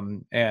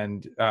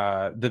 And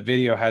the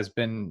video has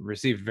been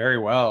received very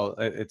well,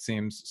 it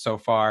seems, so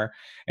far,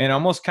 and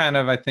almost kind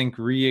of, I think,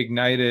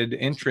 reignited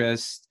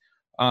interest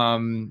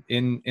in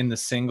the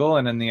single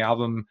and in the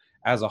album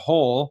as a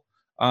whole,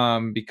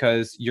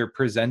 because you're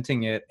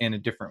presenting it in a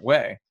different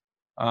way.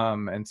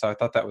 And so I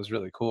thought that was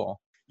really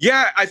cool.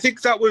 Yeah, I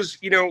think that was,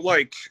 you know,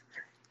 like,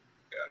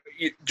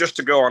 just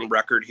to go on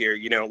record here,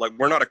 you know, like,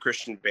 we're not a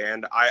Christian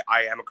band. I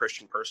am a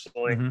Christian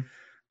personally.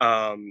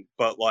 Mm-hmm.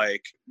 But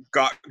like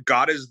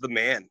God is the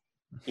man,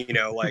 you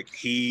know, like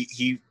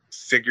he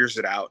figures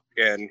it out,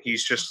 and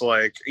he's just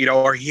like, you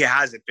know, or he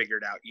has it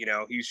figured out, you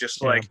know, he's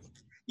just like,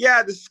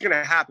 yeah, this is going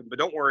to happen, but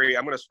don't worry,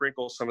 I'm going to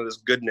sprinkle some of this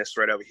goodness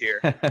right over here.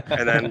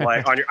 And then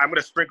like I'm going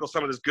to sprinkle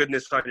some of this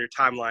goodness on your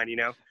timeline, you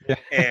know? Yeah.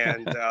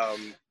 And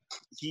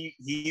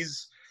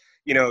he's,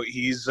 you know,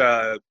 he's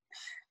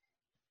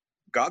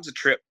God's a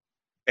trip.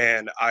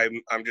 And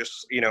I'm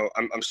just, you know,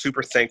 I'm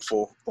super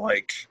thankful,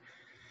 like,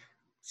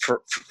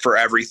 for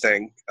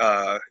everything,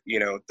 you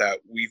know, that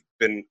we've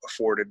been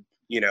afforded,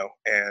 you know,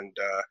 and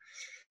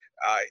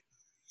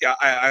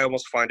I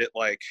almost find it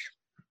like,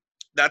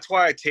 that's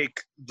why I take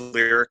the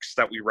lyrics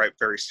that we write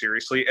very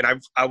seriously. And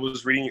I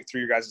was reading it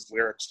through your guys'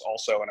 lyrics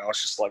also, and I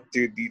was just like,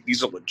 dude,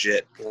 these are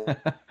legit,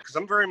 because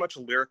I'm very much a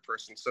lyric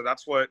person. So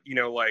that's what, you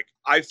know, like,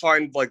 I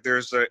find like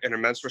there's an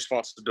immense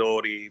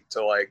responsibility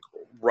to like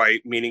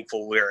write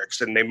meaningful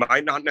lyrics, and they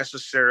might not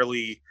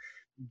necessarily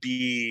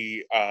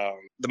be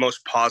the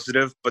most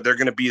positive, but they're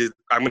going to be,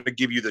 I'm going to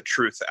give you the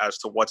truth as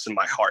to what's in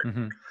my heart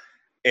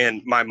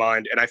and my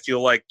mind. And I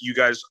feel like you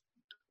guys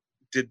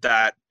did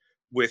that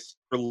with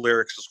the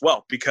lyrics as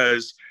well,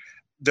 because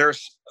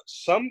there's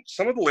some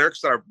of the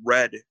lyrics that I've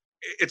read,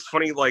 it's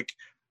funny, like,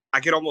 I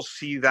could almost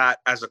see that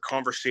as a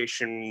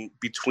conversation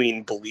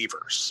between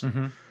believers,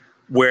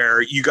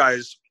 where you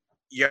guys,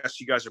 yes,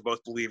 you guys are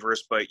both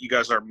believers, but you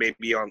guys are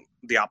maybe on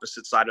the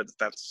opposite side of the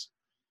fence.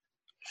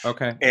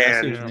 Okay.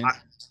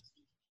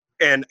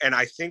 And and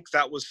I think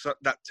that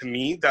to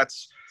me,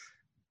 that's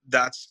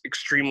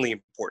extremely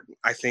important.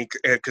 I think,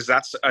 because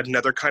that's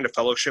another kind of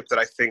fellowship that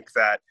I think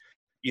that,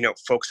 you know,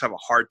 folks have a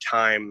hard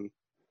time,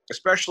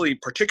 especially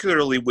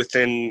particularly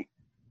within,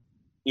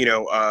 you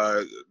know,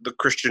 the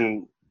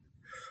Christian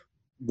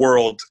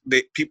world.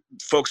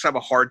 Folks have a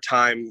hard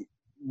time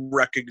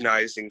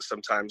recognizing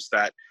sometimes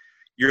that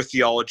your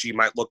theology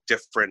might look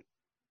different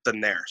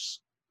than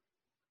theirs,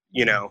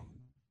 you know,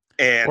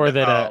 and or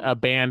that a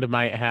band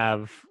might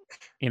have,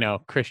 you know,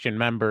 Christian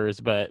members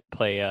but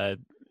play a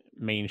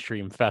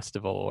mainstream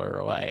festival,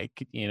 or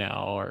like, you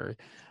know, or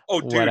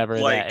whatever,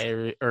 dude, like,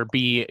 that, or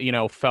be, you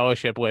know,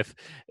 fellowship with,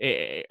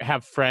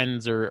 have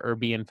friends or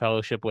be in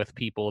fellowship with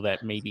people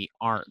that maybe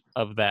aren't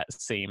of that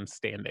same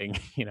standing,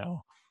 you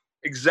know.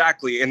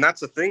 Exactly. And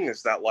that's the thing,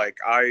 is that like,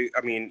 I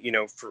mean, you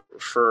know,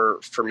 for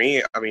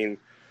me, I mean,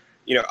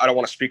 you know, I don't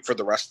want to speak for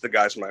the rest of the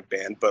guys in my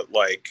band, but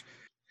like,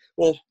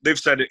 well, they've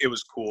said it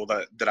was cool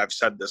that I've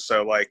said this.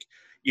 So like,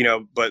 you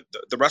know, but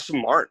the rest of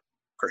them aren't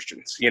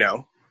Christians, you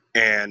know,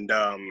 and,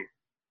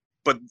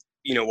 but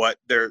you know what,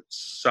 they're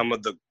some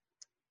of the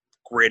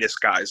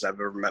greatest guys I've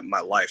ever met in my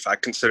life. I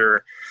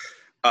consider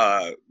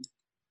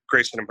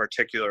Grayson in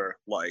particular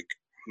like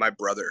my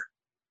brother,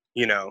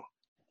 you know,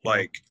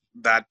 like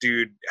that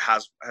dude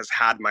has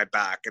had my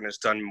back and has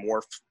done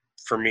more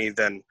for me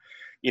than,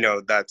 you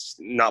know, that's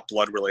not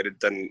blood related,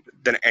 than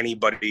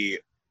anybody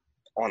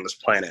on this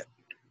planet,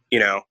 you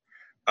know.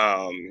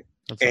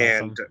 That's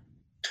and awesome.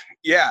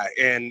 Yeah,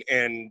 and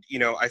you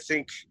know, I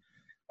think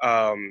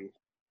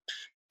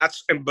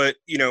but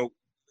you know,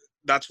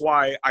 that's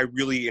why I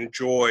really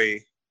enjoy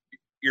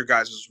your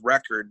guys'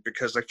 record,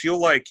 because I feel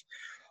like,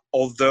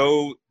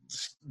 although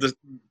the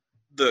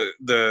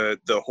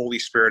the Holy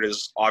Spirit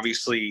is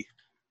obviously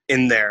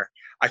in there.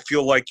 I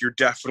feel like you're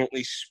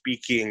definitely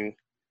speaking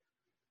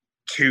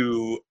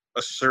to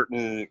a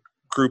certain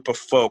group of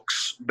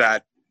folks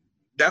that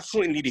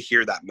definitely need to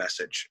hear that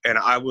message. And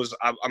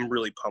I'm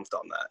really pumped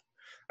on that.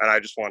 And I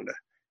just wanted to,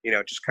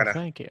 just kind of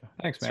Thank you.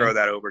 Thanks, man. throw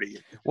that over to you.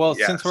 Well,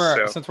 Yeah,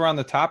 since we're on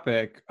the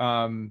topic,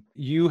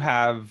 you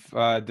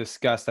have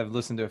discussed. I've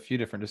listened to a few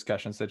different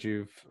discussions that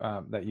you've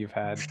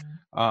had,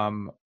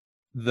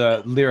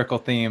 the lyrical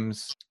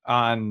themes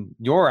on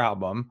your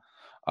album,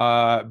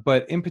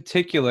 but in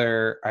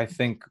particular, I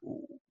think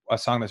a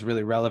song that's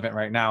really relevant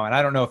right now, and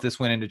I don't know if this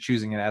went into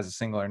choosing it as a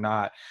single or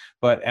not,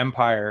 but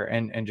Empire,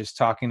 and just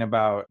talking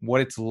about what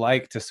it's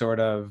like to sort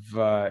of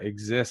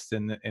exist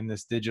in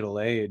this digital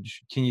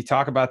age. Can you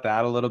talk about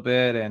that a little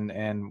bit,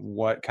 and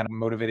what kind of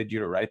motivated you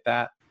to write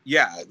that?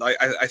 Yeah,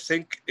 I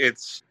think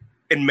it's,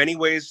 in many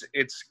ways,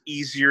 it's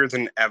easier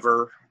than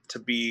ever to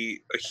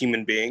be a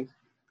human being,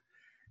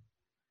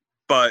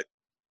 but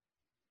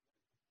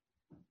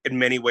in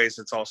many ways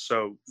it's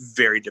also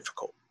very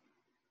difficult,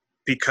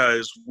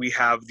 because we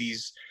have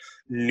these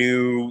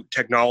new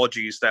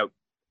technologies that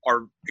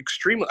are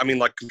extremely,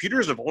 like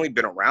computers have only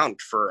been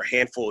around for a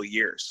handful of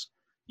years,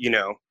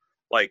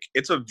 like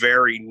it's a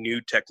very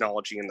new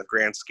technology in the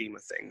grand scheme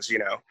of things,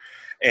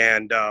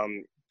 and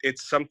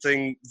it's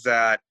something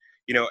that,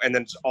 and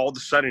then all of a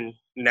sudden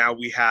now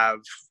we have,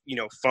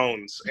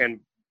 phones,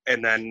 and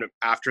then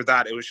after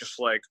that it was just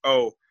like,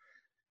 oh,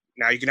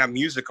 now you can have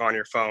music on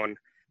your phone.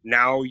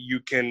 Now you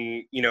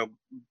can,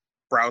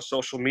 browse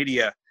social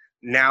media.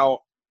 Now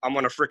I'm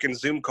on a freaking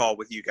Zoom call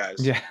with you guys,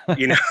 yeah.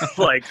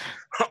 Like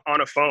on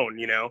a phone,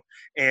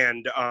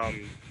 and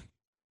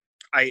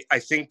I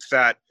think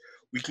that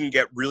we can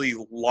get really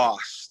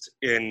lost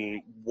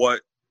in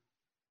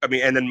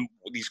and then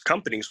these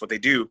companies, what they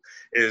do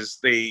is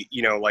they,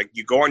 like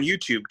you go on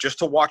YouTube just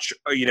to watch,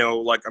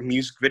 like a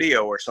music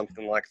video or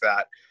something like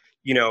that.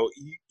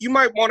 You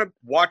might want to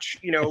watch,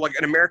 like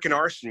an American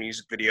Arson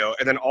music video,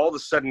 and then all of a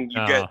sudden you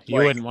get. You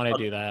wouldn't want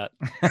to do that.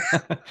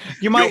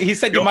 You might. He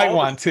said you might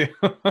want to.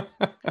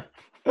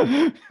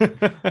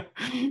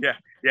 Yeah.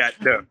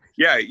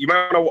 You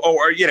might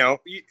want to,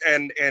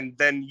 and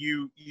then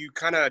you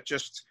kind of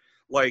just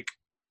like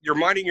you're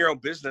minding your own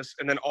business,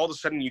 and then all of a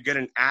sudden you get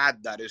an ad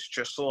that is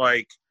just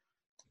like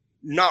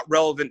not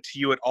relevant to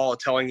you at all,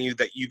 telling you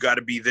that you got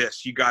to be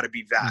this, you got to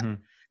be that, mm-hmm.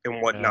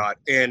 and whatnot,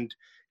 and.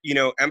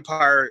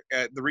 Empire,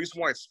 the reason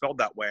why it's spelled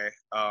that way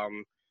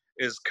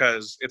is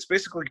because it's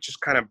basically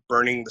just kind of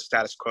burning the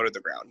status quo to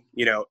the ground.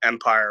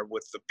 Empire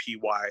with the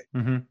P-Y.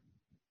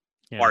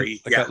 Mm-hmm.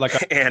 R-E. Like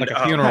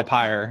a funeral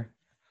pyre.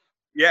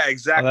 Yeah,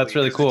 exactly. Oh, that's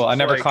really cool. I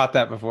never caught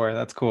that before.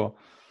 That's cool.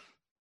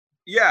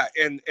 Yeah,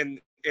 and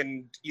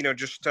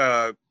just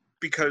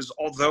because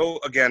although,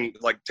 again,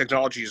 like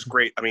technology is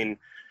great,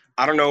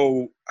 I don't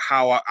know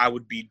how I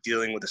would be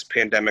dealing with this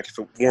pandemic if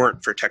it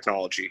weren't for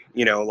technology.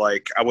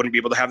 Like I wouldn't be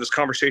able to have this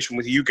conversation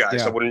with you guys.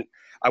 Yeah.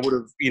 I would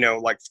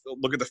have, like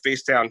look at the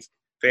Face Down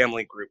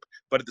family group.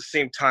 But at the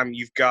same time,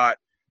 you've got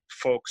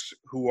folks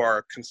who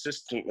are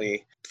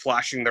consistently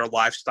flashing their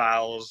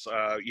lifestyles,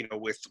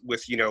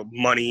 with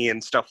money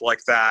and stuff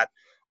like that,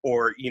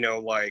 or,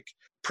 like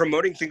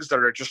promoting things that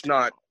are just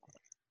not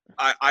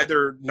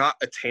either not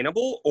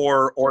attainable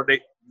or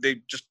they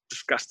just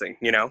disgusting,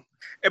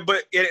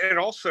 but it's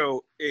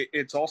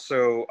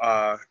also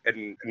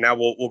and now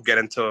we'll get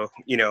into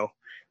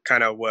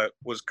kind of what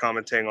was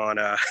commenting on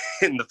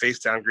in the Face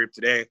Down group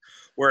today,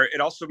 where it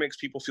also makes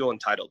people feel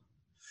entitled,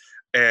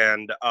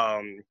 and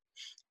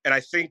I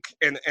think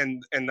and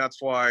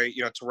that's why,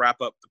 to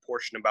wrap up the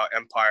portion about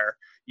Empire,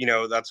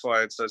 that's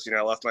why it says,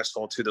 I left my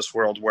soul to this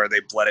world where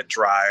they bled it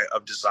dry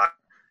of desire,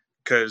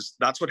 because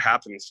that's what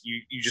happens.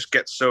 You just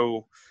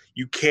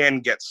you can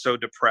get so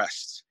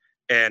depressed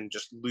and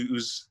just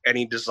lose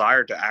any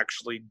desire to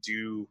actually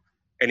do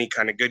any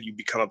kind of good. You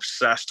become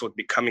obsessed with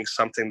becoming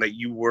something that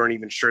you weren't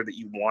even sure that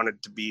you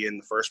wanted to be in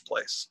the first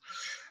place.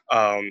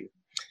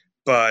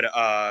 But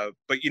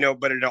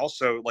it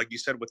also, like you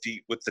said, with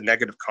the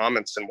negative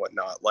comments and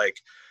whatnot, like,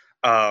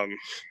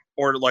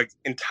 or like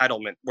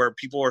entitlement, where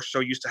people are so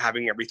used to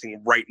having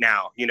everything right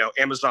now,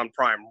 Amazon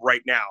Prime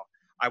right now.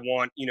 I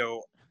want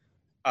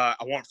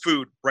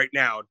food right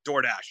now,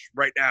 DoorDash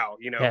right now,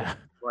 Yeah.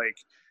 like,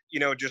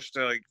 just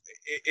like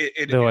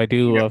it. Though I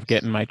do love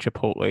getting my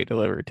Chipotle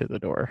delivered to the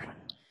door.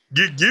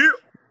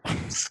 Yeah.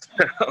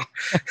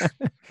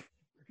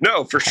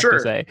 No, for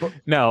sure.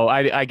 No,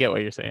 I get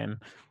what you're saying.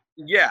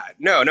 Yeah,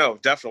 no,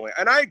 definitely.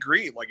 And I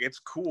agree. Like, it's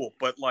cool,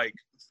 but like,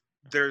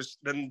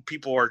 then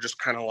people are just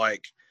kind of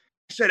like,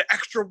 I said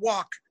extra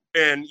walk,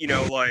 and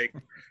like,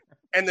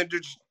 and then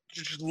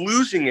just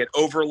losing it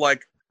over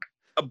like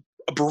a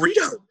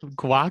burrito.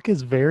 Guac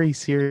is very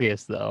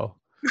serious, though.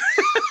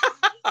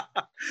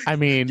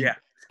 Yeah.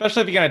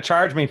 Especially if you're gonna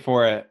charge me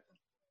for it.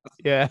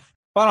 Yeah.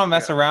 I don't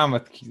mess around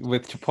with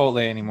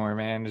Chipotle anymore,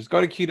 man. Just go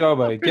to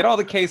Qdoba, get all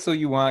the queso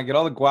you want, get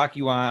all the guac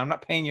you want. I'm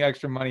not paying you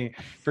extra money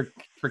for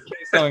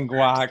queso and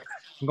guac.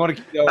 I'm going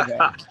to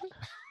Qdoba.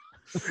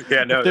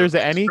 Yeah, no. If there's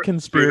That's any straight up.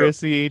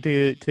 conspiracy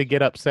to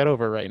get upset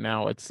over right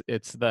now, it's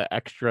the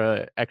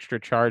extra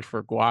charge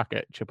for guac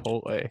at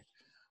Chipotle.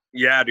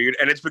 Yeah, dude,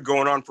 and it's been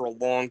going on for a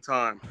long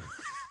time.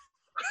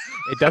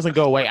 It doesn't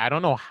go away. I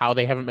don't know how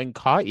they haven't been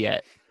caught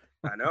yet.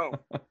 I know.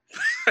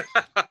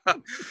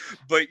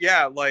 But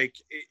yeah, like,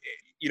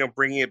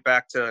 bringing it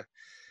back to,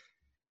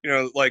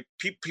 like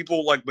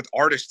people like with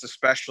artists,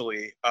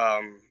 especially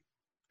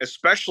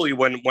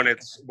when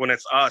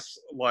it's us,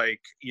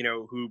 like,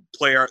 who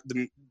play our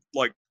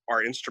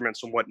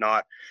instruments and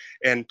whatnot,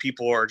 and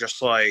people are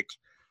just like,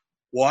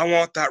 well, I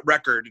want that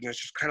record, and it's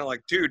just kind of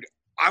like, dude,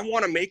 I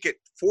want to make it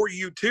for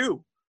you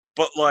too,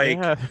 but like,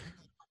 Yeah.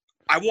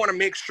 I want to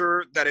make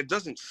sure that it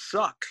doesn't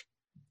suck.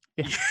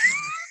 Yeah.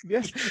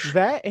 Yes,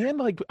 that, and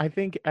like I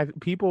think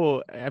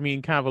people, I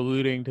mean, kind of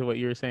alluding to what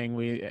you were saying,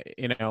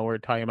 we're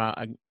talking about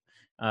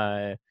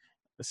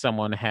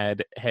someone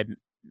had kind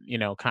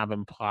of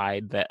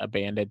implied that a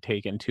band had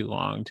taken too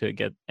long to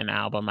get an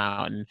album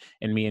out,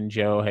 and me and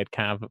Joe had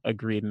kind of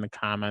agreed in the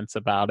comments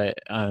about it.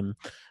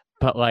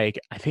 But like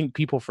I think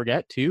people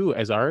forget too,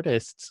 as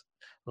artists,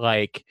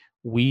 like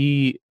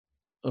we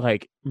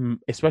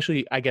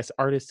especially I guess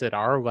artists at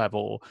our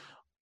level,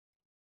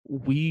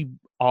 we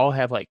all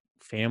have like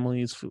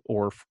families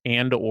or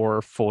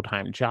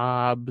full-time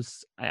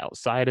jobs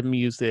outside of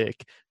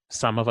music,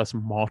 some of us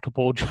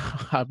multiple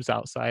jobs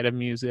outside of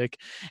music,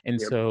 and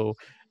Yep. so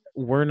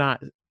we're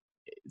not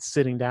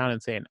sitting down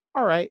and saying,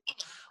 all right,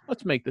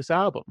 let's make this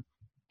album,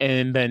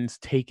 and then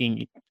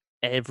taking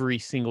every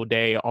single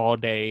day, all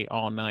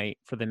night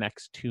for the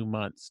next 2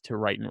 months to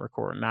write and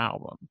record an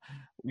album.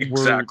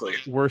 Exactly.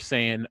 We're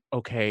saying,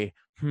 okay,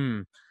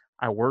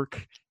 I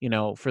work,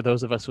 for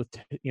those of us with,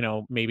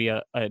 maybe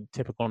a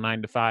typical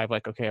 9 to 5,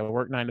 like, okay, I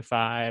work 9 to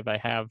 5, I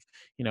have,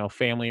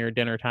 family or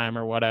dinner time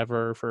or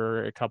whatever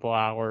for a couple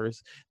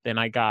hours. Then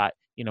I got,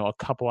 a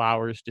couple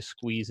hours to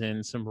squeeze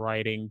in some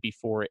writing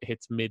before it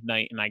hits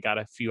midnight, and I got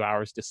a few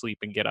hours to sleep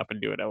and get up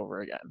and do it over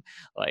again.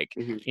 Like,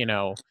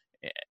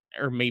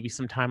 or maybe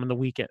some time on the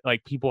weekend.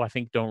 Like, people I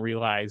think don't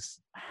realize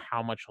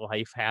how much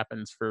life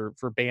happens for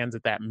bands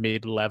at that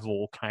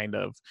mid-level kind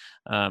of,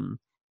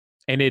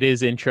 and it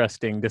is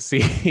interesting to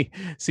see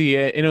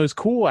it. And it was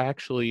cool,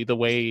 actually, the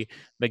way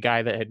the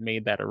guy that had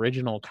made that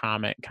original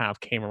comment kind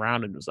of came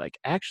around and was like,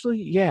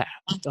 actually, yeah,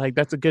 like,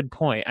 that's a good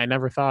point. I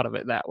never thought of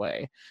it that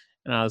way.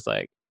 And I was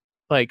like,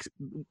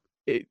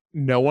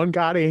 no one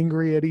got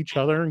angry at each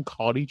other and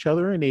called each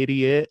other an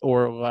idiot,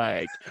 or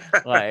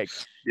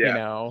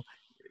Yeah.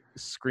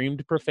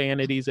 Screamed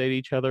profanities at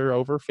each other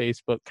over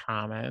Facebook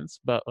comments.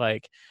 But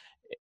like,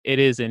 it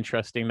is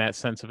interesting, that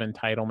sense of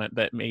entitlement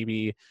that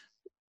maybe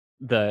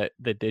the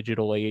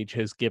digital age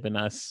has given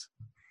us.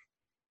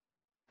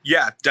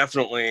 Yeah,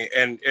 definitely.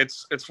 And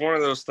it's one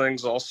of those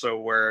things also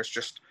where it's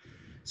just,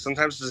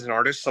 sometimes as an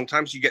artist,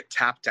 sometimes you get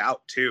tapped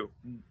out too,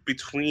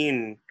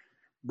 between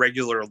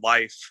regular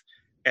life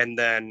and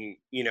then,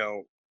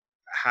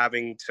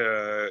 having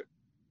to,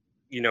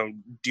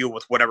 deal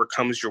with whatever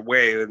comes your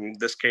way. In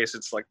this case,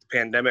 it's like the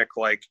pandemic.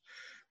 Like,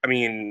 I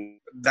mean,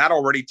 that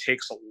already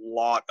takes a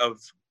lot of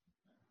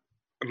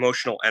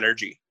emotional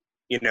energy,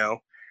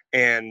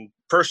 and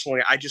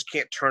personally, I just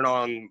can't turn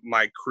on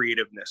my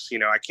creativeness.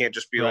 I can't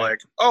just be like,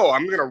 oh,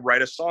 I'm going to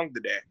write a song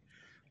today.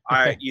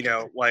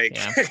 Yeah.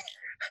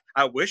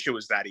 I wish it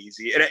was that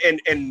easy.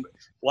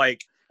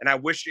 And I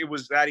wish it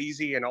was that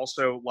easy, and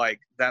also like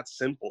that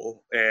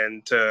simple,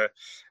 and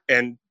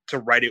to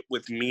write it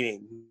with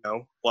meaning,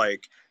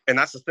 like, and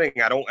that's the thing.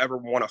 I don't ever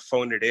want to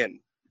phone it in,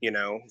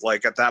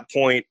 like at that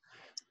point,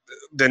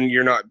 then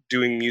you're not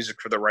doing music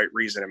for the right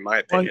reason, in my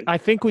opinion. Well, I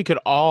think we could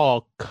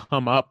all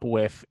come up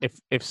with,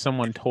 if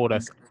someone told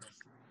us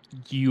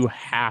you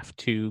have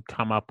to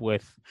come up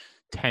with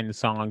 10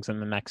 songs in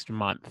the next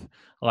month,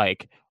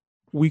 like,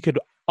 we could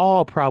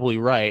all probably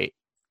write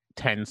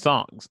 10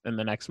 songs in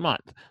the next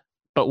month.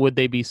 But would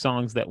they be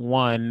songs that,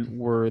 one,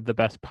 were the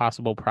best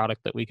possible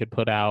product that we could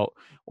put out,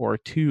 or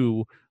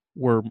two,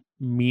 were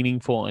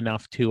meaningful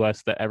enough to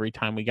us that every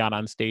time we got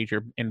on stage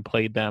and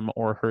played them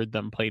or heard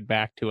them played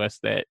back to us,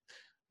 that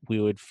we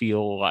would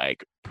feel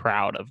like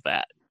proud of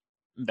that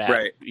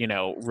Right.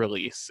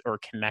 Release, or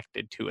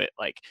connected to it?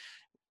 Like,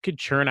 could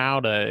churn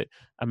out a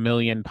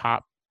million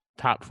top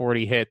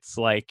 40 hits,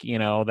 like,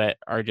 that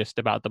are just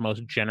about the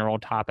most general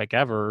topic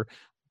ever.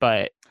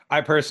 But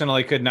I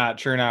personally could not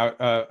churn out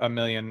a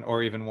million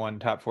or even one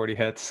top 40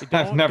 hits.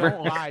 Don't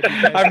lie,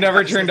 because I've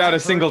never churned out a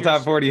I've single heard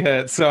top 40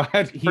 hit, so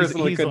I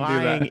personally couldn't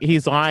lying. do that.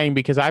 He's lying,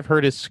 because I've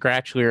heard his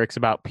scratch lyrics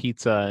about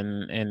pizza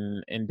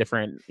and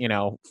different,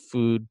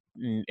 food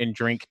and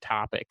drink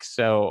topics.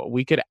 So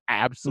we could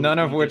absolutely, none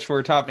of which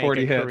were top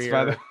 40 hits,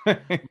 by the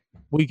way.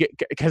 We get,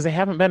 because they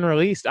haven't been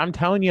released. I'm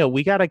telling you,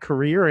 we got a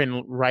career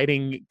in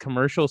writing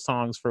commercial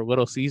songs for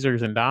Little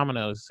Caesars and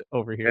Domino's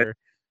over here.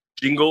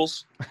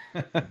 Jingles.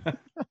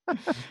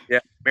 Yeah,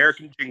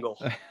 American jingle.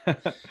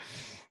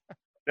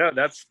 No,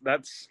 that's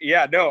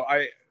yeah, no,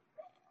 I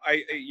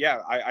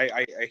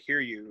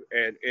hear you.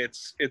 And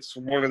it's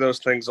one of those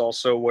things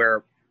also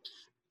where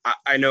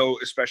I know,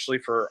 especially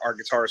for our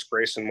guitarist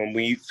Grayson, when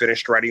we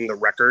finished writing the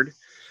record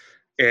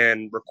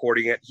and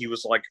recording it, he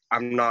was like,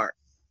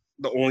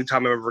 the only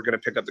time I'm ever going to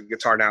pick up the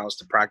guitar now is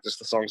to practice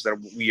the songs that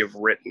we have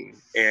written.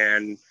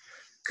 And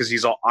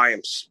because I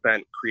am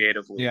spent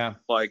creatively. Yeah.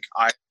 Like,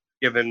 I've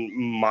given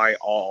my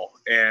all.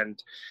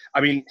 And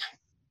I mean,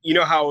 you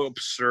know how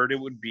absurd it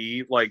would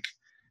be, like,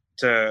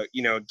 to,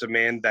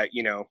 demand that,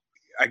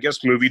 I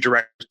guess movie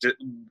directors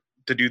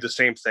to do the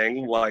same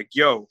thing. Like,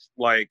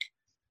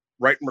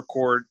 write and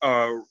record,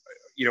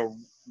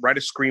 write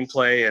a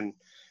screenplay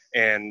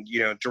and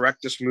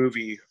direct this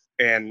movie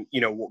and,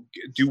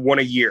 do one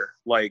a year.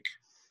 Like,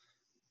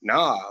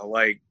 nah,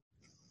 like,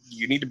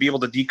 you need to be able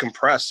to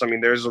decompress. I mean,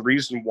 there's a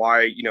reason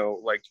why,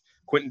 like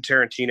Quentin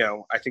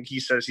Tarantino, I think he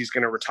says he's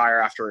going to retire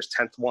after his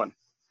 10th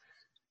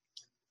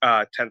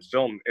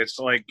film. It's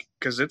like,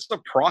 because it's the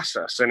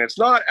process, and it's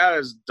not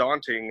as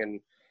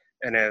daunting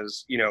and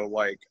as,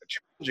 like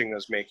challenging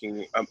as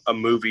making a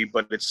movie,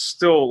 but it's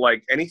still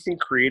like anything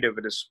creative.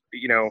 It is,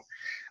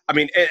 I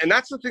mean, and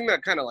that's the thing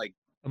that kind of like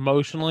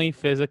emotionally,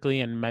 physically,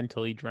 and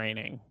mentally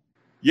draining.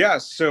 Yeah.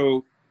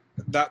 So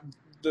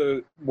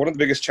one of the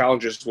biggest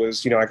challenges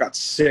was, I got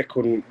sick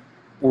when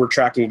we were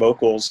tracking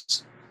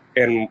vocals,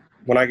 and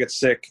when I get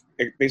sick,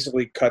 it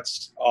basically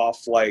cuts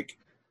off like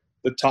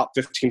the top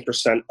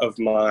 15% of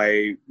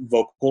my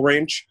vocal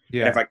range.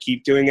 Yeah. And if I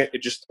keep doing it,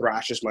 it just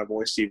thrashes my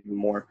voice even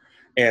more.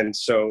 And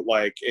so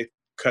like it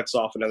cuts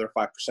off another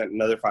 5%,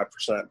 another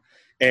 5%.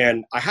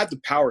 And I had to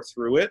power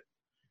through it.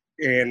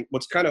 And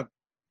what's kind of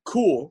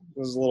cool,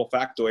 this is a little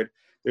factoid,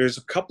 there's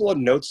a couple of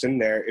notes in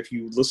there. If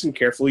you listen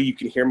carefully, you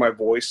can hear my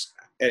voice.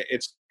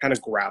 It's kind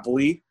of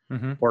gravelly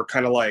or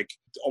kind of like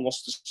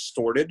almost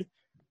distorted,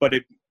 but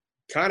it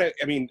kind of,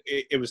 I mean,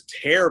 it was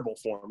terrible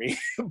for me,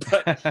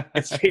 but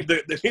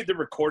they made the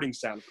recording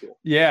sound cool.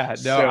 Yeah,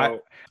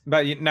 no,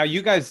 but now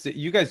you guys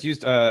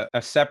used a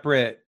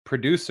separate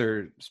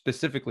producer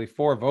specifically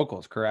for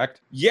vocals,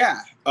 correct?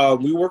 Yeah,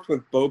 we worked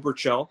with Bo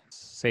Burchell.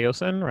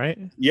 Seosin, right?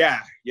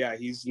 Yeah,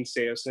 he's in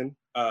Seosin,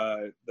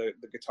 the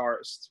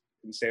guitarist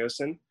in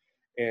Seosin,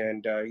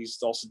 and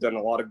he's also done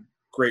a lot of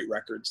great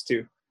records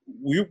too.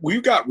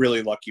 We got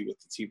really lucky with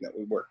the team that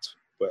we worked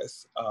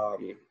with.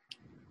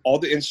 All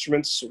the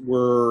instruments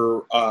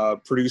were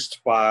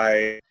produced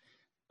by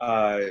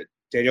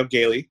Daniel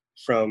Gailey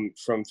from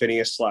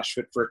Phineas /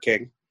 Fit for a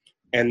King,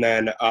 and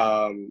then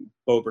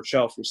Bo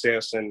Burchell from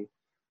Seosin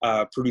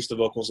produced the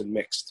vocals and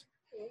mixed.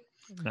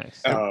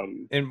 Nice.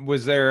 And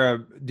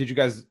did you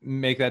guys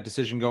make that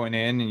decision going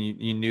in, and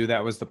you knew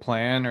that was the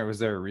plan, or was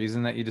there a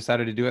reason that you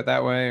decided to do it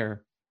that way?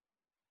 Or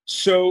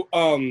so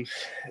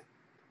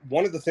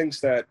one of the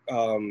things that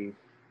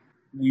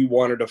we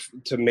wanted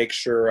to make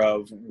sure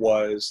of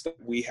was that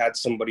we had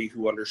somebody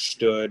who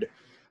understood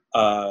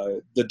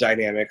the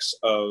dynamics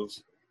of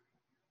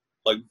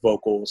like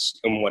vocals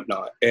and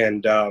whatnot.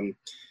 And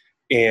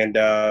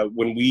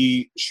when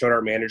we showed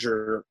our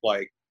manager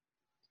like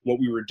what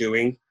we were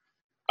doing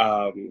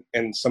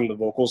and some of the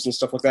vocals and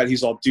stuff like that,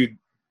 he's all, dude,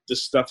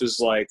 this stuff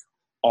is like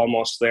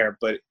almost there.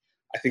 But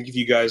I think if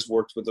you guys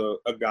worked with a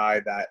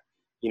guy that,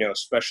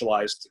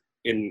 specialized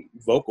in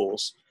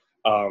vocals,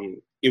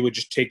 it would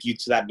just take you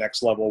to that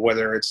next level,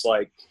 whether it's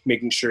like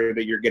making sure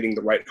that you're getting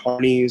the right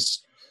harmonies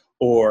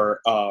or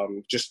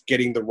just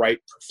getting the right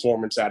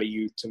performance out of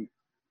you to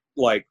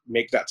like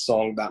make that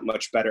song that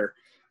much better.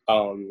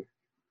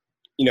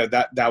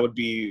 That would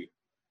be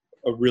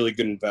a really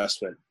good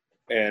investment,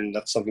 and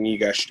that's something you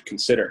guys should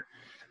consider.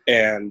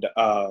 And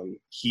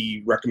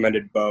he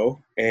recommended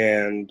Bo,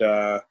 and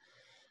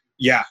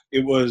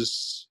it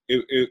was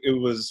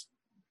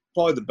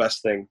probably the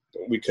best thing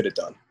we could have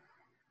done.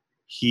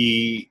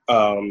 He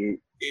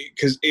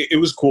because it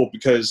was cool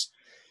because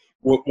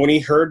when he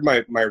heard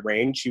my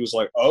range, he was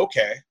like, oh,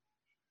 okay.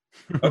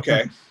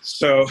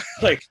 So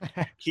like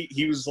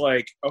he was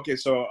like, okay,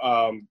 so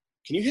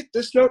can you hit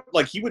this note?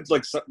 Like he would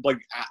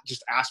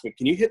just ask me,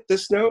 can you hit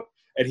this note?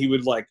 And he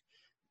would like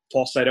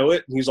falsetto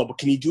it, and he's like, but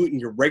can you do it in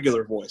your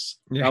regular voice?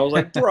 And I was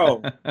like,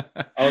 bro,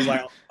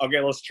 okay,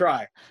 let's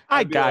try.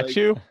 I got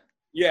you.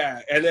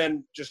 Yeah, and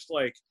then just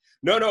like,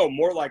 no,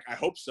 more like, I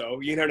hope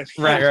so. You know what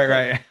I mean?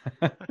 Right.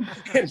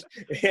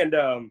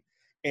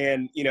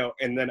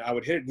 and then I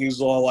would hit it, and he was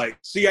all like,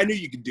 see, I knew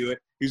you could do it.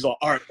 He's all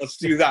right, let's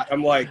do that.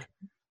 I'm like,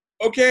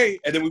 okay.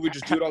 And then we would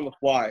just do it on the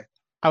fly.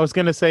 I was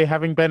going to say,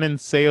 having been in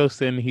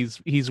Seosin,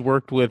 he's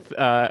worked with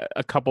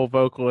a couple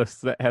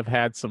vocalists that have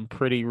had some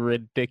pretty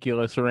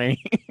ridiculous range.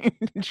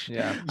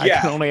 Yeah. I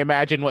can only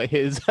imagine what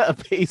his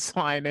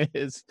baseline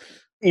is.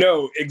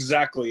 No,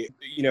 exactly.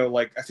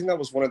 Like I think that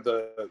was one of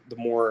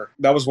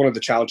the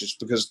challenges,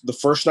 because the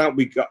first night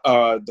we got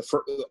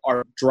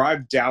our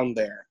drive down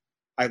there,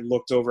 I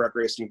looked over at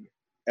Grayson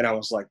and I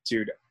was like,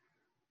 dude,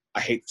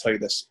 I hate to tell you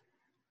this,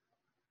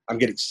 I'm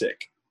getting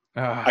sick.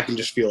 I can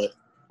just feel it.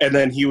 And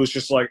then he was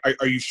just like,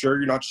 are you sure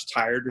you're not just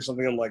tired or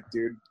something? I'm like,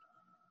 dude,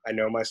 I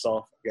know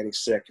myself, I'm getting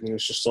sick. And he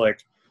was just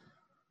like,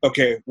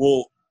 okay,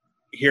 well,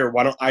 here,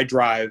 why don't I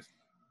drive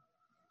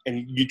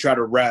and you try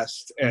to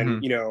rest?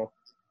 And,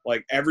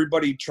 like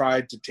everybody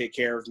tried to take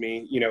care of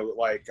me, you know,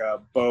 like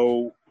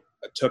Bo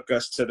took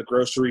us to the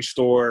grocery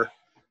store.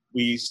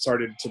 We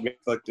started to make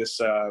like this,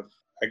 I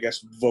guess,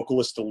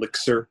 vocalist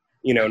elixir,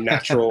 you know,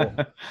 natural.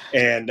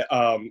 and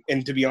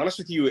to be honest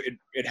with you,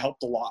 it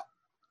helped a lot.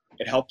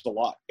 It helped a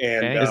lot.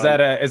 And Okay.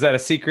 Is that a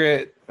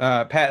secret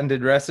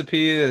patented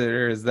recipe,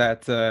 or is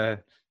that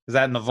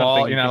in the vault?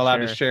 Something you You're not can allowed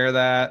to share. share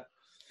that?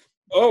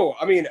 Oh,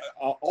 I mean,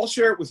 I'll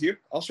share it with you.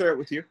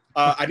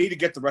 I need to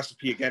get the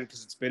recipe again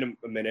because it's been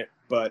a minute,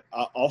 but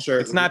I'll share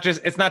it. It's not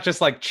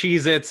just like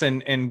Cheez-Its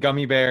and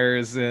gummy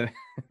bears and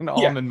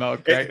almond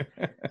milk, right?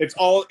 It's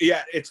all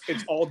it's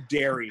all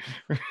dairy,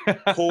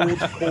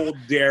 cold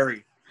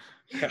dairy.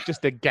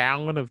 Just a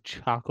gallon of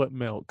chocolate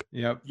milk.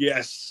 Yep.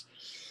 Yes.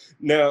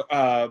 No,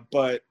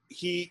 but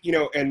he, you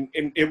know, and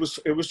it was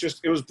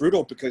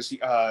brutal because you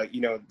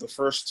know, the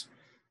first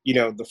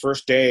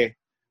day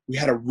we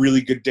had a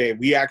really good day.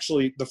 We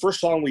actually, the first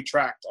song we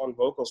tracked on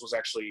vocals was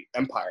actually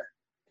Empire.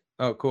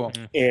 Oh, cool.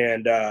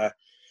 And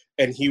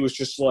he was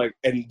just like,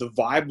 and the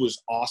vibe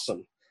was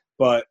awesome.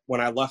 But when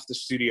I left the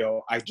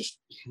studio,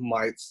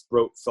 my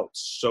throat felt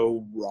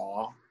so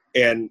raw,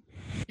 and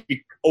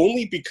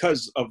only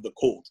because of the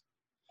cold.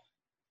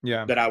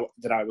 Yeah. That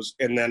I was,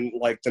 and then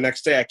like the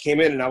next day I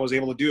came in and I was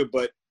able to do it,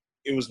 but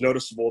it was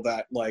noticeable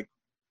that like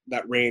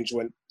that range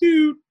went,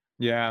 dude.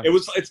 Yeah.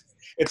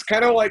 It's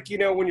kind of like, you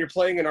know, when you're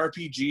playing an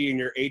RPG and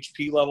your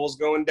HP level's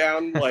going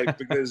down, like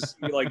because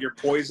you're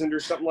poisoned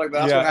or something like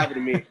that. That's what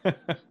happened to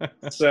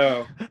me.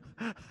 So,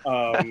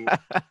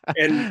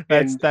 and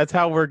that's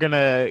how we're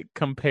gonna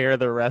compare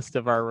the rest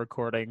of our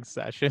recording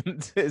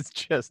sessions. It's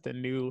just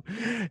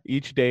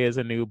each day is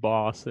a new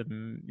boss,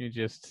 and you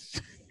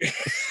just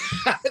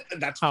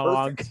that's how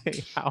long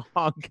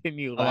can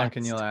you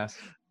last?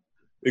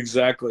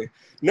 Exactly.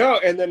 No,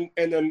 and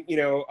then you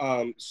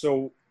know,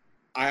 so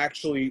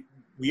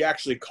we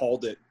actually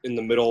called it in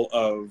the middle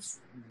of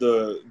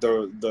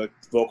the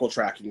vocal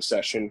tracking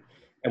session,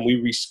 and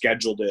we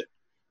rescheduled it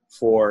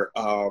for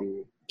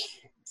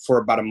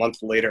about a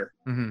month later.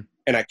 Mm-hmm.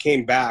 And I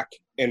came back,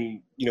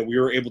 and you know, we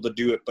were able to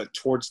do it, but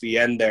towards the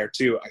end there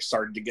too, I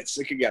started to get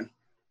sick again.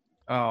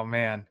 Oh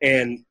man.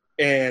 And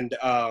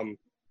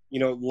you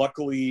know,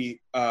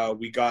 luckily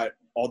we got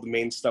all the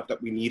main stuff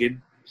that we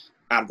needed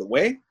out of the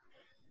way,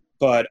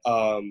 but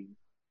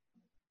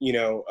you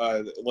know,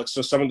 like,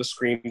 so some of the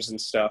screams and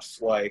stuff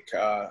like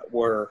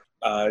were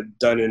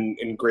done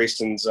in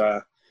Grayson's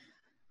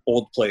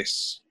old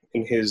place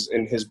in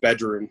his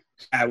bedroom,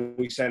 and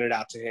we sent it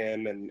out to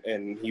him,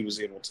 and he was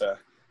able to,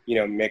 you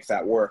know, make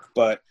that work.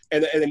 But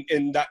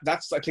and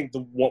that's I think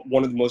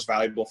one of the most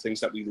valuable things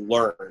that we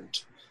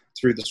learned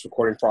through this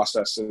recording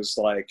process is,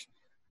 like,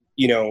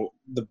 you know,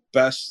 the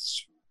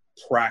best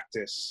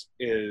practice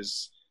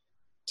is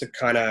to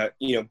kind of,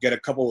 you know, get a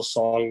couple of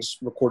songs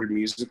recorded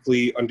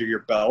musically under your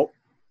belt,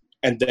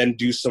 and then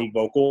do some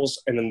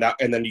vocals, and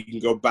then you can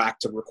go back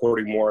to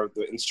recording more of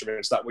the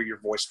instruments. That way your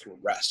voice can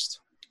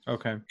rest.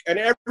 Okay.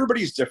 And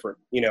everybody's different,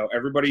 you know,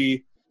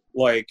 everybody,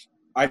 like,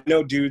 I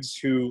know dudes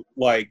who,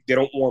 like, they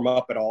don't warm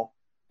up at all,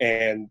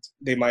 and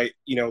they might,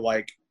 you know,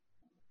 like,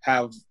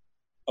 have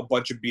a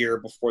bunch of beer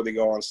before they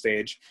go on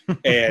stage,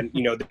 and,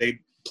 you know, they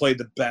play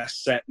the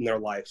best set in their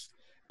life.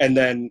 And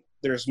then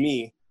there's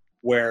me,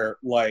 where,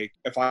 like,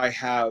 if I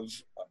have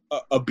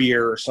a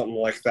beer or something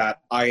like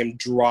that, I am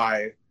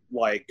dry,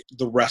 like,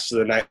 the rest of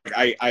the night.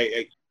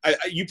 I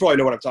you probably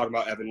know what I'm talking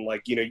about, Evan.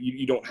 Like, you know,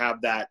 you don't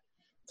have that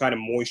kind of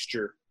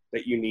moisture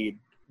that you need.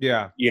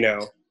 Yeah. You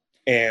know,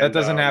 and that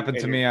doesn't happen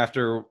to me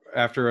after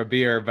a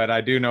beer, but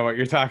I do know what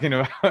you're talking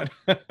about.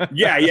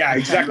 yeah,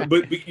 exactly.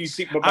 But you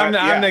see,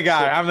 I'm the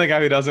guy. I'm the guy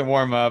who doesn't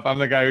warm up. I'm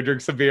the guy who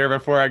drinks a beer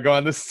before I go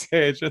on the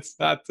stage. It's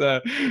not.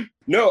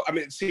 No, I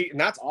mean, see, and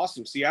that's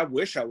awesome. See, I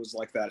wish I was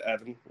like that,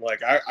 Evan.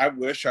 Like, I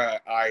wish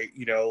I,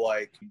 you know,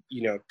 like,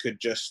 you know, could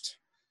just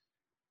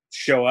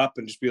show up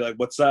and just be like,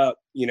 "What's up?"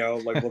 You know,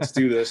 like, let's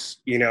do this.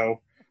 You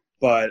know,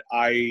 but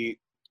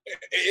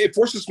it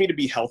forces me to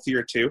be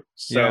healthier too.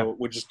 So,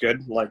 which is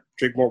good. Like,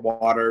 drink more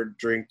water,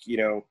 drink, you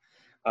know,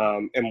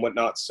 and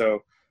whatnot.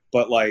 So,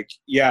 but like,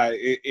 yeah,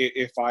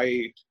 if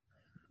I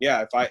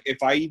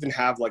even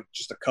have like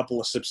just a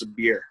couple of sips of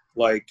beer,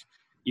 like,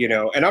 you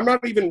know, and I'm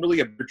not even really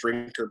a beer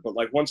drinker, but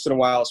like once in a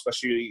while,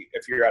 especially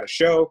if you're at a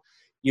show,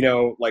 you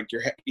know, like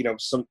you know,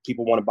 some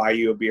people want to buy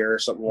you a beer or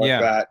something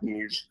like that, and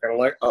you're just kind of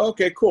like, oh,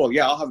 okay, cool,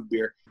 yeah, I'll have a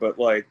beer. But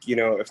like, you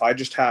know, if I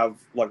just have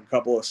like a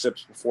couple of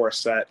sips before a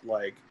set,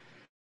 like,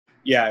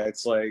 yeah,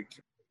 it's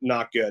like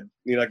not good,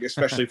 you know, like,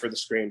 especially for the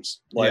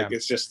screams. Like,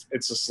 it's just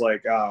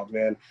like, oh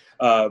man.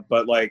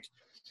 But like,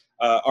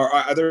 are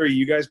either of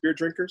you guys beer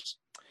drinkers?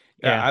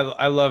 Yeah,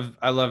 I love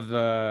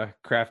the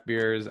craft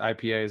beers,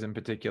 IPAs in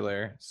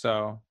particular.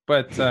 So,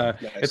 but nice.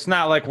 It's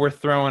not like we're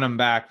throwing them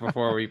back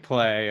before we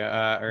play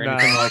or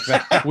anything like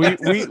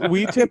that.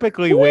 we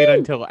typically wait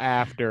until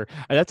after.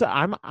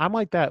 I'm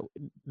like that.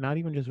 Not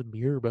even just with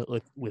beer, but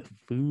with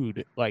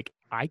food. Like,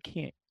 I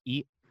can't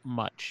eat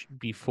much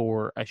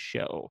before a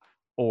show,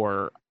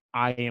 or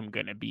I am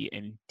gonna be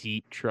in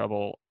deep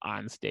trouble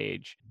on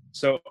stage.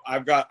 So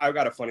I've got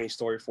a funny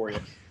story for you.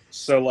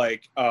 So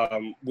like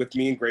with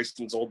me and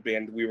Grayson's old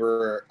band, we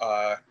were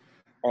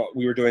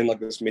doing like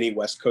this mini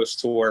West Coast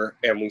tour,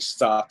 and we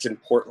stopped in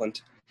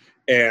Portland,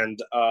 and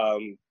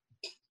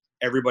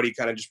everybody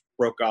kind of just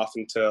broke off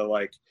into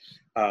like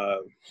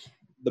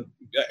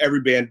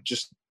every band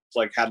just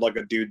like had like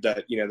a dude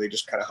that, you know, they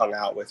just kind of hung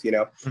out with, you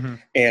know. Mm-hmm.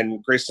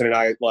 And Grayson and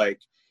I, like,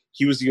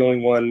 he was the only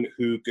one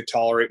who could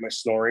tolerate my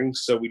snoring,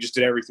 so we just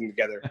did everything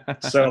together.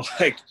 So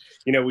like,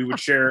 you know, we would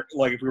share,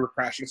 like if we were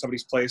crashing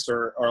somebody's place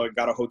or like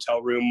got a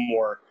hotel room,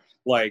 or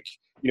like,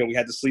 you know, we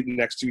had to sleep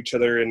next to each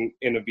other in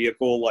a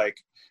vehicle, like,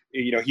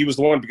 you know, he was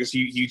the one because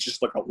he's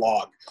just like a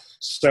log.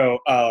 So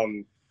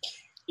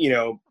you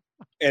know,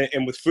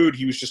 and with food,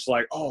 he was just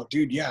like, oh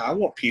dude, yeah, I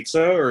want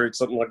pizza or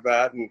something like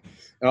that, and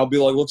I'll be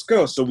like, let's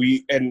go. So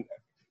and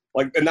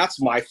that's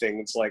my thing.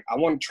 It's like, I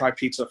want to try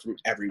pizza from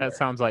everywhere. That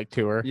sounds like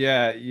tour.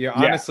 Yeah, you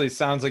honestly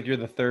sounds like you're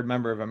the third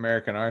member of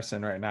American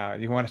Arson right now.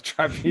 You want to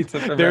try pizza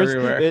from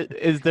everywhere.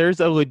 There's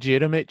a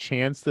legitimate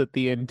chance that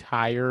the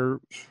entire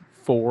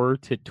 4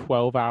 to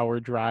 12 hour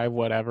drive,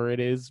 whatever it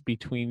is,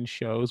 between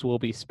shows will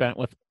be spent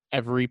with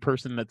every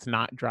person that's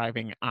not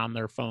driving on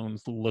their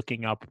phones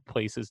looking up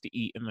places to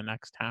eat in the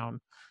next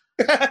town.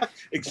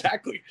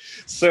 Exactly.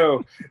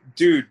 So,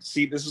 dude,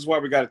 see, this is why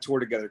we got a tour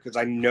together, because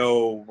I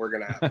know we're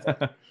gonna have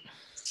fun.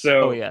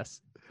 So, oh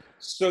yes.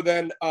 So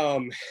then,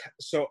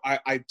 so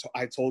I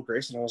told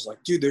Grayson, I was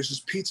like, dude, there's this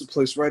pizza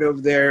place right over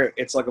there.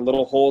 It's like a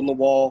little hole in the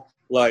wall.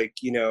 Like,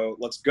 you know,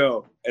 let's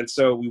go. And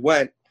so we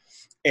went,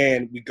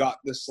 and we got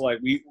this, like,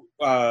 you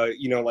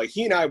know, like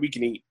he and I, we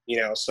can eat, you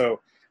know. So,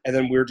 and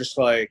then we were just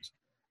like,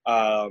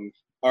 all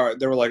right,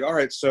 they were like, all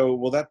right, so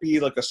will that be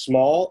like a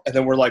small? And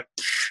then we're like,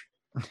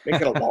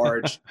 make it a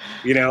large,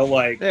 you know,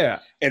 like, yeah.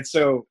 And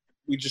so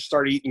we just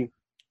start eating,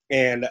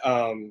 and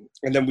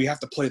then we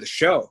have to play the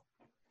show.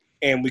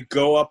 And we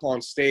go up on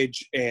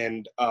stage,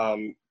 and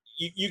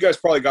you guys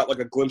probably got like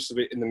a glimpse of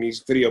it in the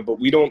music video, but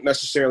we don't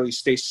necessarily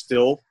stay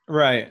still.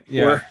 Right.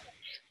 Yeah. We're,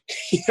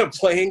 you know,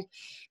 playing.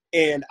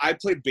 And I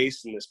played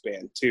bass in this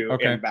band too,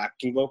 okay. And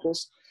backing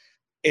vocals.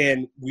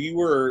 And we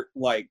were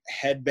like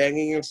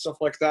headbanging and stuff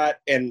like that.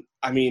 And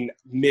I mean,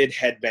 mid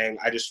headbang,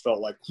 I just felt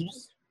like,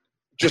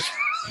 just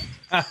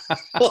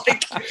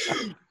like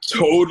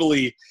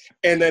totally.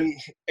 And then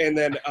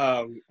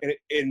I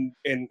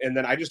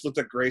just looked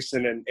at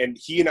Grayson, and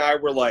he and I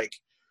were like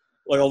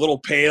a little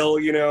pale,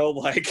 you know,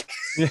 like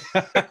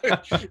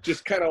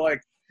just kind of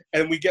like,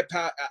 and we get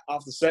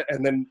off the set,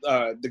 and then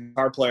the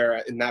guitar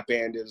player in that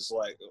band is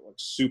like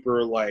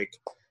super, like,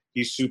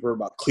 he's super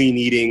about clean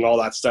eating, all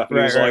that stuff. And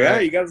he's like,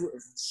 hey, you guys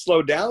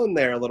slow down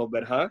there a little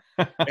bit, huh?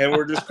 And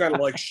we're just kind of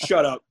like,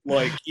 shut up.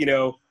 Like, you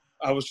know,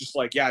 I was just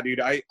like, yeah,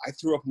 dude, I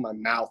threw up in my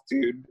mouth,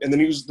 dude. And then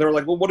they were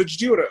like, well, what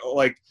did you do?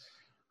 Like,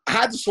 I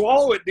had to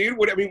swallow it, dude.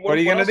 What are you gonna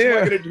do? What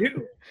am I gonna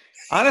do?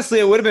 Honestly,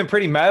 it would have been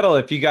pretty metal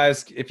if you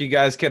guys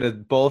could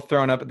have both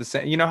thrown up at the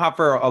same. You know how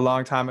for a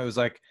long time it was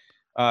like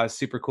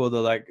super cool to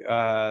like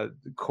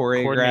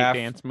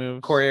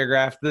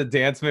choreograph the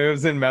dance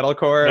moves in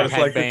metalcore. It was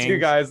like the two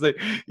guys that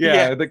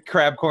the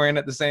crab coring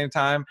at the same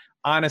time.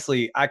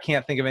 Honestly, I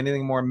can't think of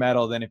anything more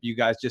metal than if you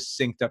guys just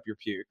synced up your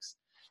pukes.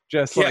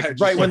 Just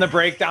like when the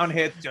breakdown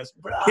hits, just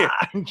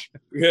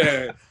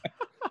yeah.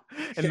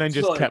 And then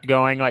just kept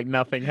going like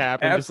nothing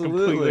happened. Absolutely.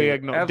 Just completely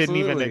ignored, didn't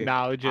even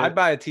acknowledge it. I'd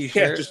buy a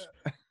t-shirt. Just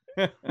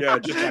like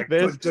here's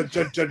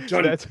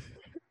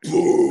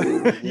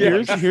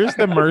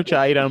the merch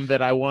item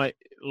that I want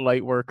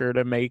Lightworker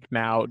to make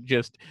now.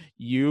 Just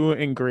you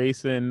and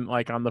Grayson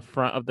like on the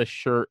front of the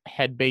shirt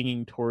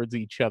headbanging towards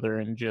each other,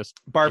 and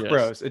just Barf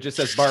Bros. It just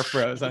says Barf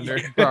Bros under.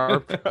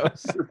 Barf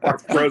Bros.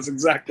 Barf Bros,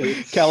 exactly.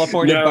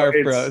 California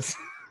Barf Bros.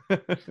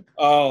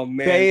 Oh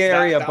man, Bay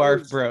Area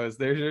Barf Bros.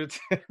 There's your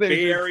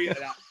Bay Area.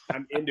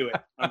 I'm into it.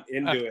 I'm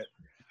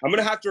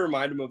gonna have to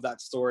remind him of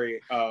that story,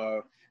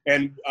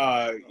 and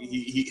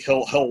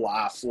he'll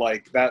laugh.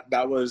 Like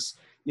that was,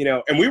 you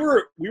know. And we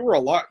were a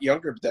lot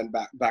younger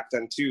back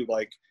then too.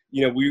 Like,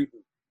 you know, we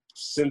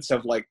since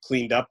have like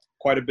cleaned up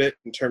quite a bit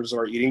in terms of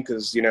our eating,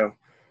 because, you know.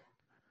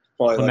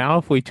 Well, now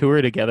if we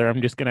tour together,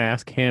 I'm just gonna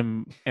ask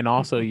him and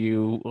also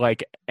you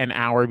like an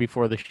hour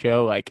before the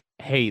show, like,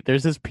 hey,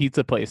 there's this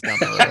pizza place down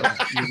the road.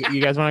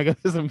 you guys want to go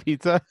to some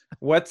pizza?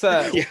 What's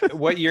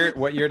what year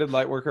did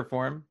Lightworker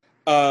form?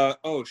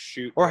 Oh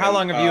shoot. Or how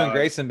long have you and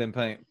Grayson been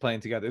playing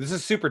together? This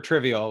is super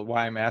trivial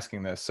why I'm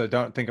asking this, so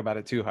don't think about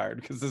it too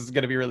hard, because this is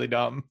gonna be really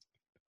dumb.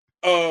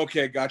 Oh,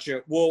 okay,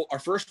 gotcha. Well, our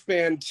first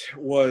band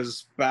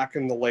was back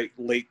in the late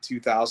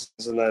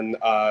 2000s, and then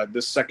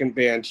this second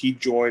band, he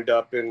joined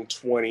up in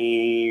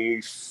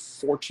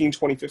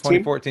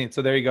 2014.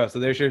 So there you go. So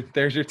there's your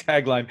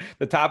tagline.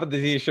 The top of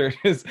the t-shirt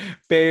is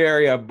Bay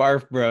Area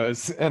Barf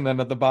Bros, and then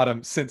at the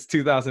bottom, since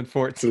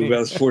 2014.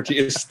 2014,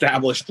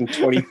 established in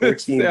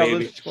 2014,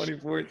 baby.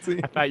 2014.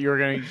 I thought you were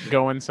going to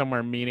go in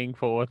somewhere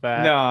meaningful with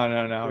that.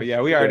 No.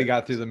 Yeah, we already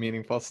got through the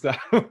meaningful stuff.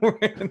 Now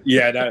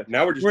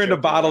we're into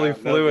bodily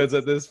fluids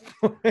at this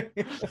point.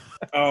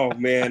 Oh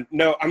man,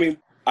 no, I mean,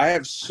 I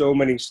have so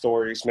many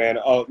stories, man.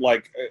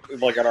 Like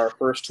at our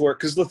first tour,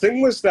 because the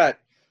thing was that,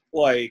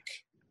 like,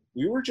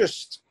 we were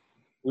just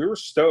we were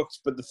stoked.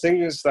 But the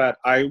thing is that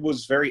I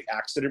was very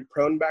accident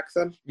prone back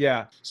then.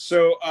 Yeah.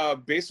 So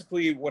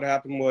basically what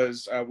happened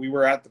was we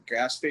were at the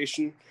gas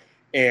station,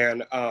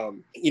 and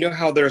you know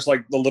how there's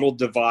like the little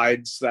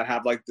divides that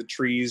have like the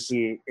trees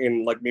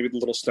and like maybe the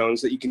little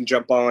stones that you can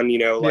jump on, you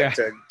know, like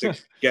to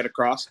get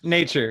across.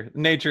 Nature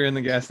in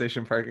the gas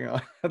station parking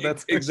lot.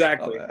 That's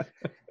exactly.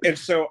 And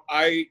so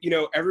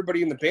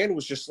everybody in the band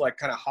was just like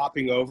kind of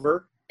hopping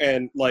over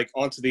and like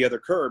onto the other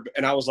curb.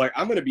 And I was like,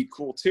 I'm going to be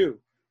cool too.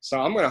 So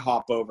I'm going to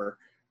hop over.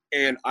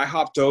 And I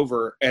hopped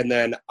over, and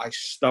then I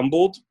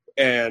stumbled,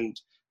 and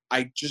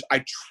I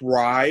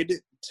tried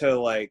to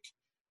like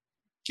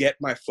get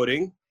my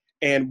footing.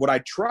 And what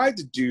I tried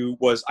to do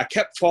was I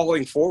kept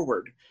falling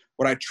forward.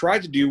 What I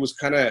tried to do was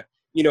kind of,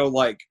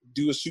 like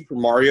do a Super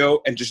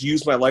Mario and just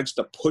use my legs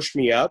to push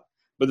me up.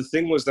 But the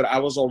thing was that I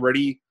was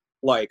already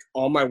like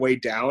on my way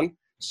down.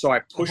 So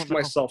I pushed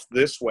myself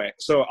this way.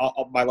 So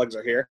my legs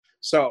are here.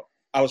 So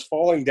I was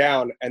falling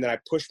down, and then I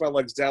pushed my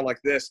legs down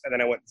like this. And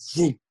then I went,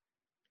 zoom,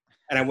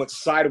 and I went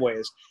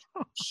sideways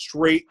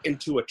straight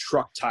into a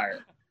truck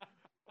tire.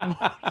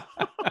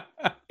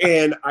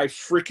 And I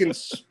freaking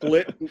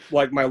split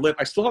like my lip.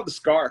 I still have the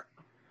scar,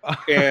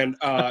 and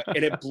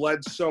it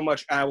bled so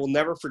much. I will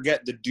never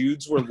forget. The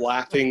dudes were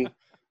laughing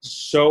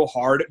so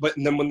hard, but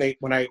then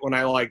when I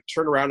like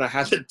turned around, and I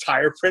had the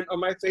tire print on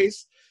my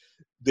face.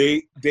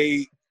 They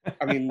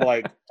I mean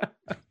like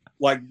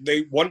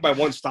they one by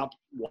one stopped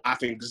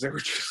laughing because they were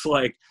just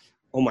like,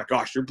 "Oh my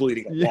gosh, you're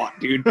bleeding a lot,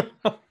 dude."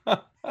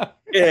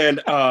 And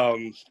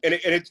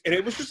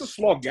it was just a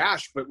small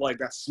gash, but like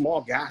that small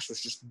gash was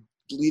just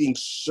bleeding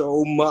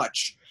so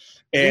much.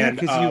 And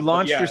because you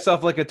launched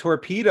yourself like a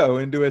torpedo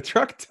into a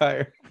truck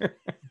tire.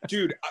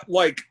 Dude,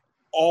 like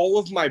all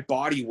of my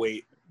body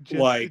weight,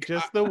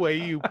 just the way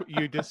you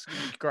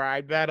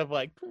described that of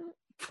like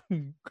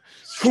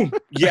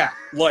yeah,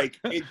 like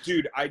it,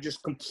 dude, I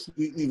just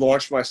completely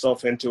launched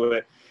myself into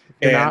it.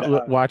 If you're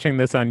not watching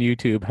this on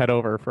YouTube, head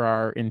over for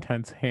our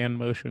intense hand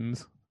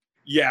motions.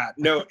 Yeah,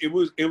 no, it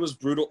was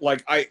brutal.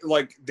 Like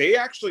they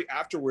actually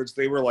afterwards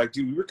they were like,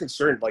 dude, we were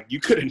concerned. Like you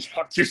could have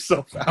knocked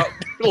yourself out.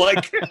 I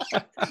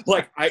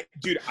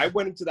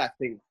went into that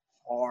thing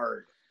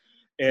hard.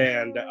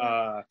 And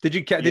did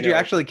you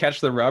actually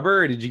catch the rubber,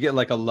 or did you get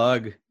like a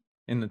lug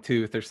in the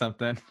tooth or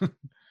something?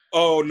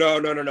 Oh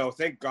no!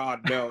 Thank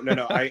God, no.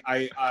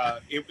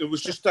 It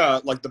was just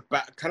like the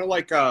back, kind of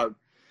like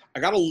I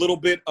got a little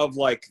bit of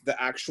like the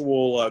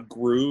actual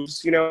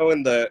grooves, in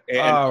the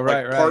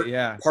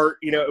part.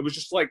 It was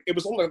just like it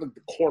was only like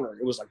the corner.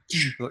 It was like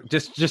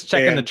just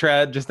checking the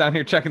tread, just down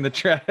here checking the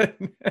tread.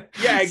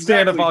 Yeah, exactly.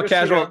 Stand up all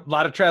casual. A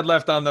lot of tread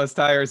left on those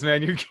tires,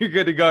 man. You're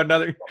good to go.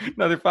 Another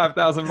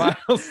 5,000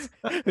 miles.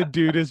 The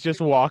dude is just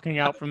walking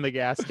out from the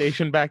gas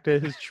station back to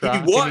his truck.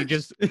 He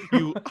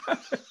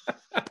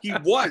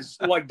was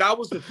like, that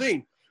was the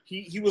thing.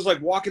 He was like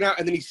walking out,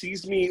 and then he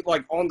sees me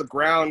like on the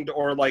ground,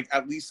 or like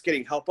at least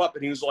getting help up,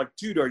 and he was like,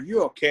 dude, are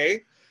you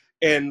okay?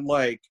 And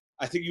like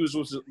I think he was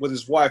with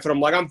his wife, and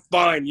I'm like, I'm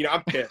fine,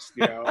 I'm pissed,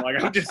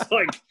 like I'm just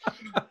like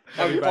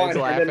I'm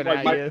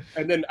fine.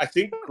 And then I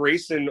think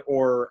Grayson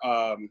or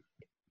our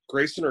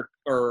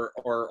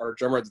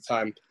drummer at the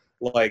time,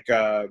 like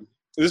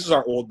this is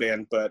our old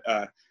band, but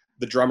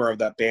the drummer of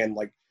that band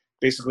like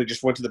basically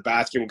just went to the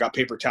bathroom and got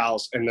paper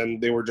towels, and then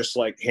they were just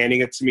like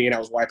handing it to me, and I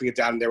was wiping it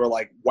down, and they were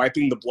like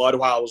wiping the blood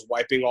while I was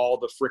wiping all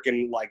the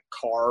freaking like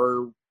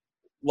car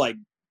like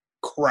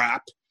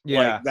crap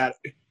like that,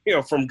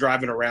 from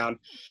driving around.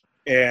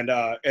 And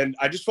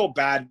I just felt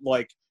bad,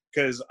 like,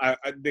 because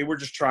they were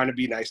just trying to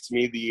be nice to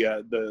me,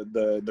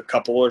 the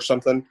couple or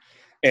something,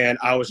 and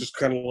I was just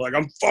kind of like,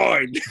 I'm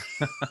fine.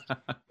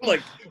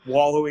 Like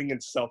wallowing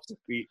in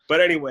self-defeat. But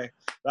anyway,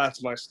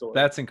 that's my story.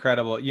 That's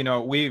incredible.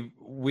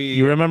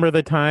 You remember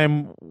the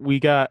time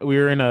we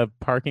were in a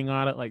parking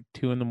lot at like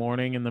 2 a.m.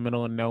 in the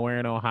middle of nowhere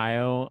in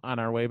Ohio on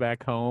our way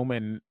back home,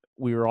 and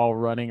we were all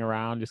running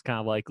around just kind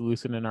of like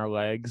loosening our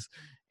legs,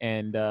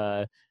 and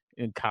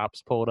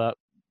cops pulled up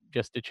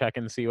just to check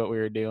and see what we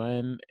were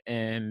doing,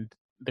 and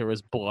there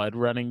was blood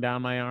running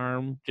down my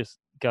arm, just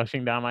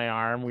gushing down my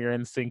arm. We were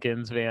in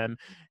Sinkin's van,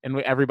 and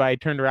everybody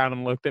turned around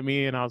and looked at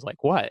me, and I was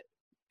like, what?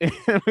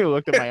 And we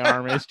looked at my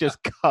arm, and it's just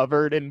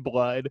covered in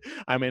blood.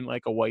 I'm in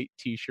like a white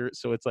t-shirt,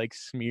 so it's like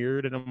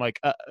smeared, and I'm like,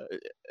 I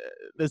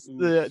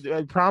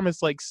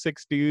promised like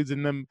 6 dudes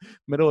in the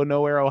middle of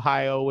nowhere,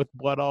 Ohio, with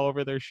blood all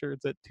over their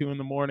shirts at 2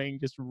 a.m,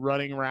 just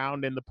running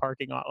around in the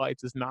parking lot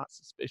lights is not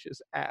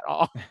suspicious at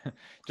all.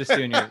 Just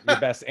doing your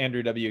best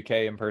Andrew WK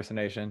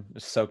impersonation,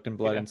 just soaked in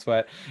blood and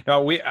sweat.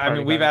 No, we've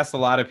asked a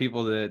lot of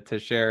people to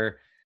share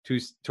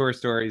tour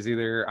stories,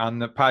 either on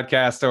the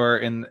podcast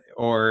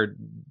or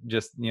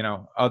just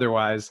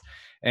otherwise,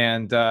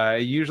 and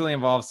it usually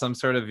involves some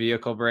sort of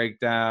vehicle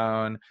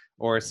breakdown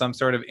or some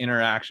sort of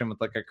interaction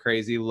with like a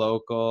crazy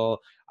local.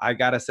 I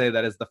gotta say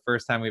that is the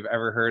first time we've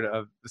ever heard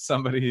of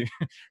somebody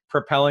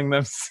propelling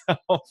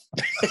themselves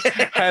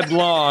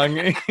headlong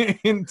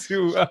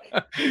into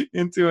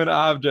an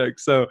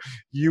object. So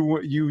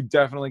you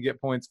definitely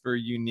get points for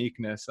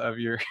uniqueness of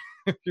your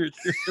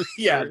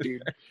yeah,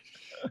 dude.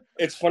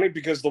 it's funny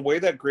because the way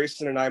that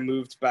Grayson and I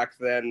moved back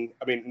then,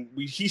 I mean,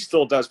 he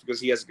still does because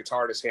he has a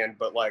guitar in his hand,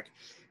 but like,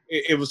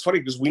 it was funny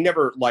because we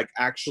never like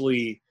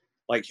actually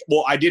like,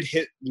 well, I did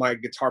hit my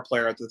guitar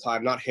player at the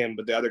time, not him,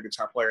 but the other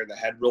guitar player in the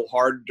head real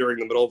hard during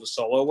the middle of a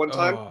solo one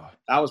time. Oh.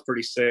 That was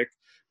pretty sick.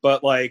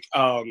 But like,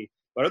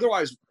 but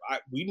otherwise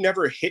we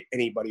never hit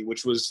anybody,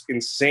 which was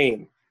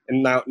insane.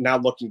 And now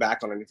looking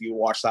back on it, if you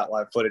watch that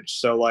live footage,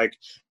 so like,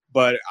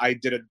 but I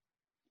did a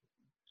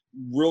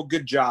real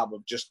good job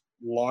of just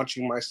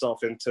launching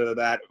myself into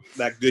that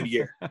good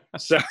year.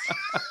 So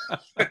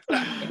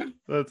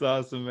that's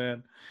awesome,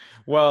 man.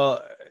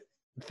 Well,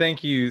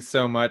 thank you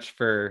so much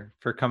for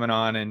coming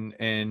on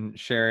and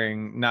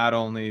sharing not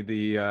only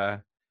the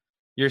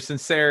your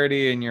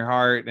sincerity and your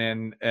heart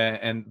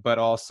and but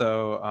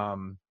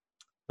also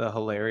the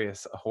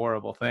hilarious,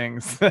 horrible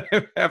things that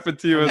have happened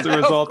to you as a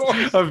result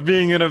of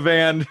being in a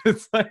band.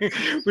 It's like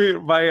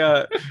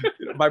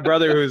my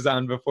brother who was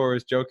on before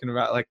was joking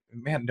about like,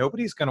 man,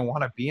 nobody's gonna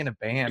want to be in a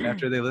band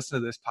after they listen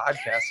to this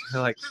podcast.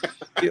 They're like,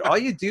 dude, all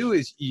you do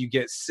is you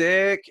get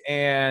sick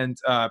and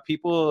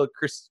people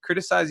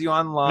criticize you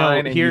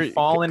online and you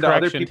fall into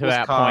other people's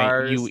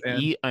cars. You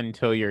eat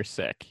until you're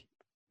sick.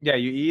 Yeah,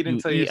 you eat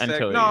until you're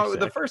sick. No,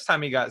 the first time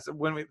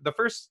the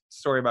first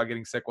story about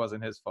getting sick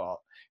wasn't his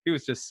fault. He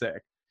was just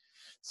sick.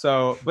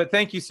 So, but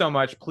thank you so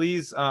much.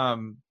 Please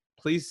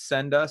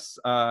send us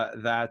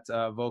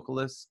that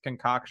vocalist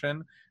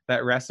concoction,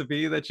 that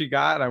recipe that you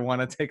got. I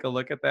want to take a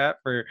look at that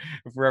for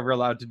if we're ever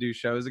allowed to do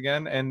shows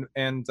again. And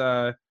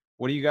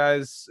what are you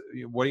guys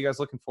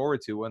looking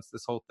forward to once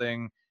this whole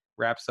thing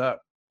wraps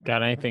up?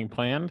 Got anything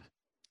planned?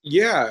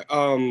 Yeah,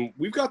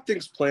 we've got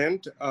things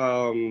planned.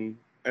 And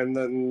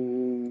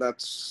then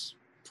that's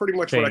pretty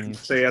much what I can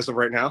say as of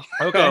right now.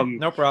 Okay,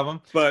 no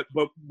problem. But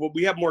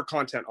we have more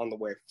content on the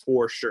way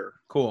for sure.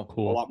 Cool.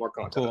 A lot more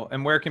content. Cool.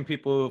 And where can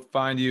people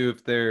find you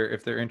if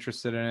they're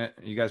interested in it?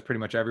 You guys pretty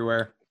much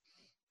everywhere?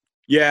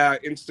 Yeah,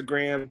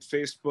 Instagram,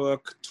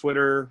 Facebook,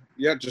 Twitter.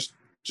 Yeah, just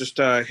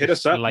hit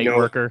us up.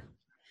 Lightworker.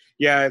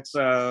 Yeah, it's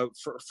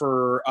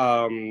for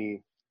I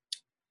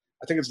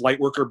think it's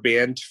Lightworker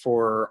Band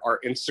for our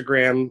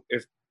Instagram.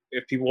 If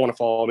people want to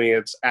follow me,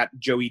 it's at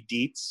Joey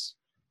Dietz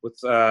with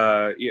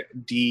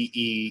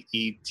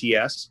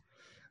DEETS.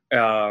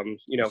 Feel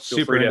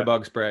super free into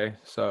bug spray,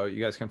 so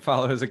you guys can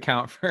follow his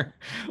account for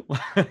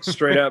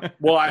straight up.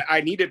 Well, I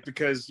need it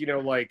because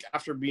like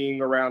after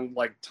being around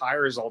like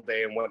tires all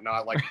day and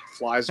whatnot, like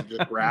flies are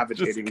just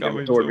gravitating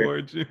just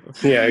towards you.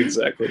 Yeah,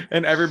 exactly.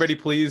 And everybody,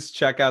 please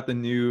check out the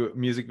new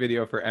music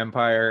video for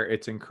Empire.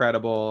 It's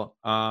incredible.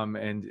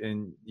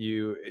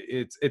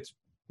 It's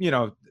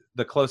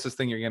the closest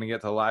thing you're going to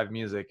get to live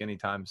music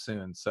anytime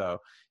soon. So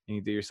you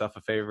can do yourself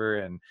a favor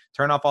and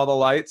turn off all the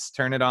lights,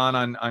 turn it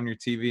on your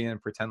TV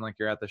and pretend like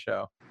you're at the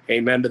show.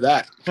 Amen to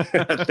that.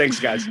 Thanks,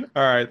 guys.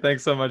 All right.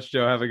 Thanks so much,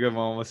 Joe. Have a good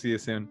one. We'll see you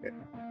soon.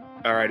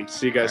 All righty.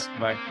 See you guys.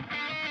 Bye.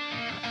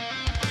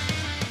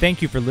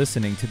 Thank you for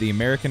listening to the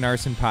American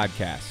Arson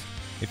Podcast.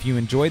 If you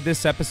enjoyed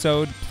this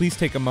episode, please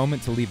take a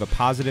moment to leave a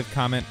positive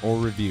comment or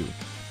review.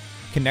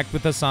 Connect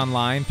with us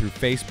online through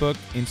Facebook,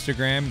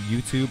 Instagram,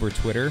 YouTube, or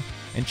Twitter,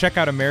 and check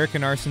out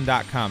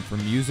AmericanArson.com for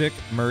music,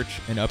 merch,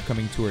 and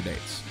upcoming tour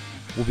dates.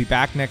 We'll be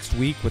back next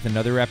week with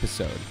another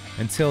episode.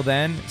 Until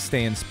then,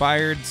 stay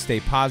inspired, stay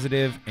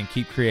positive, and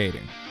keep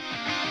creating.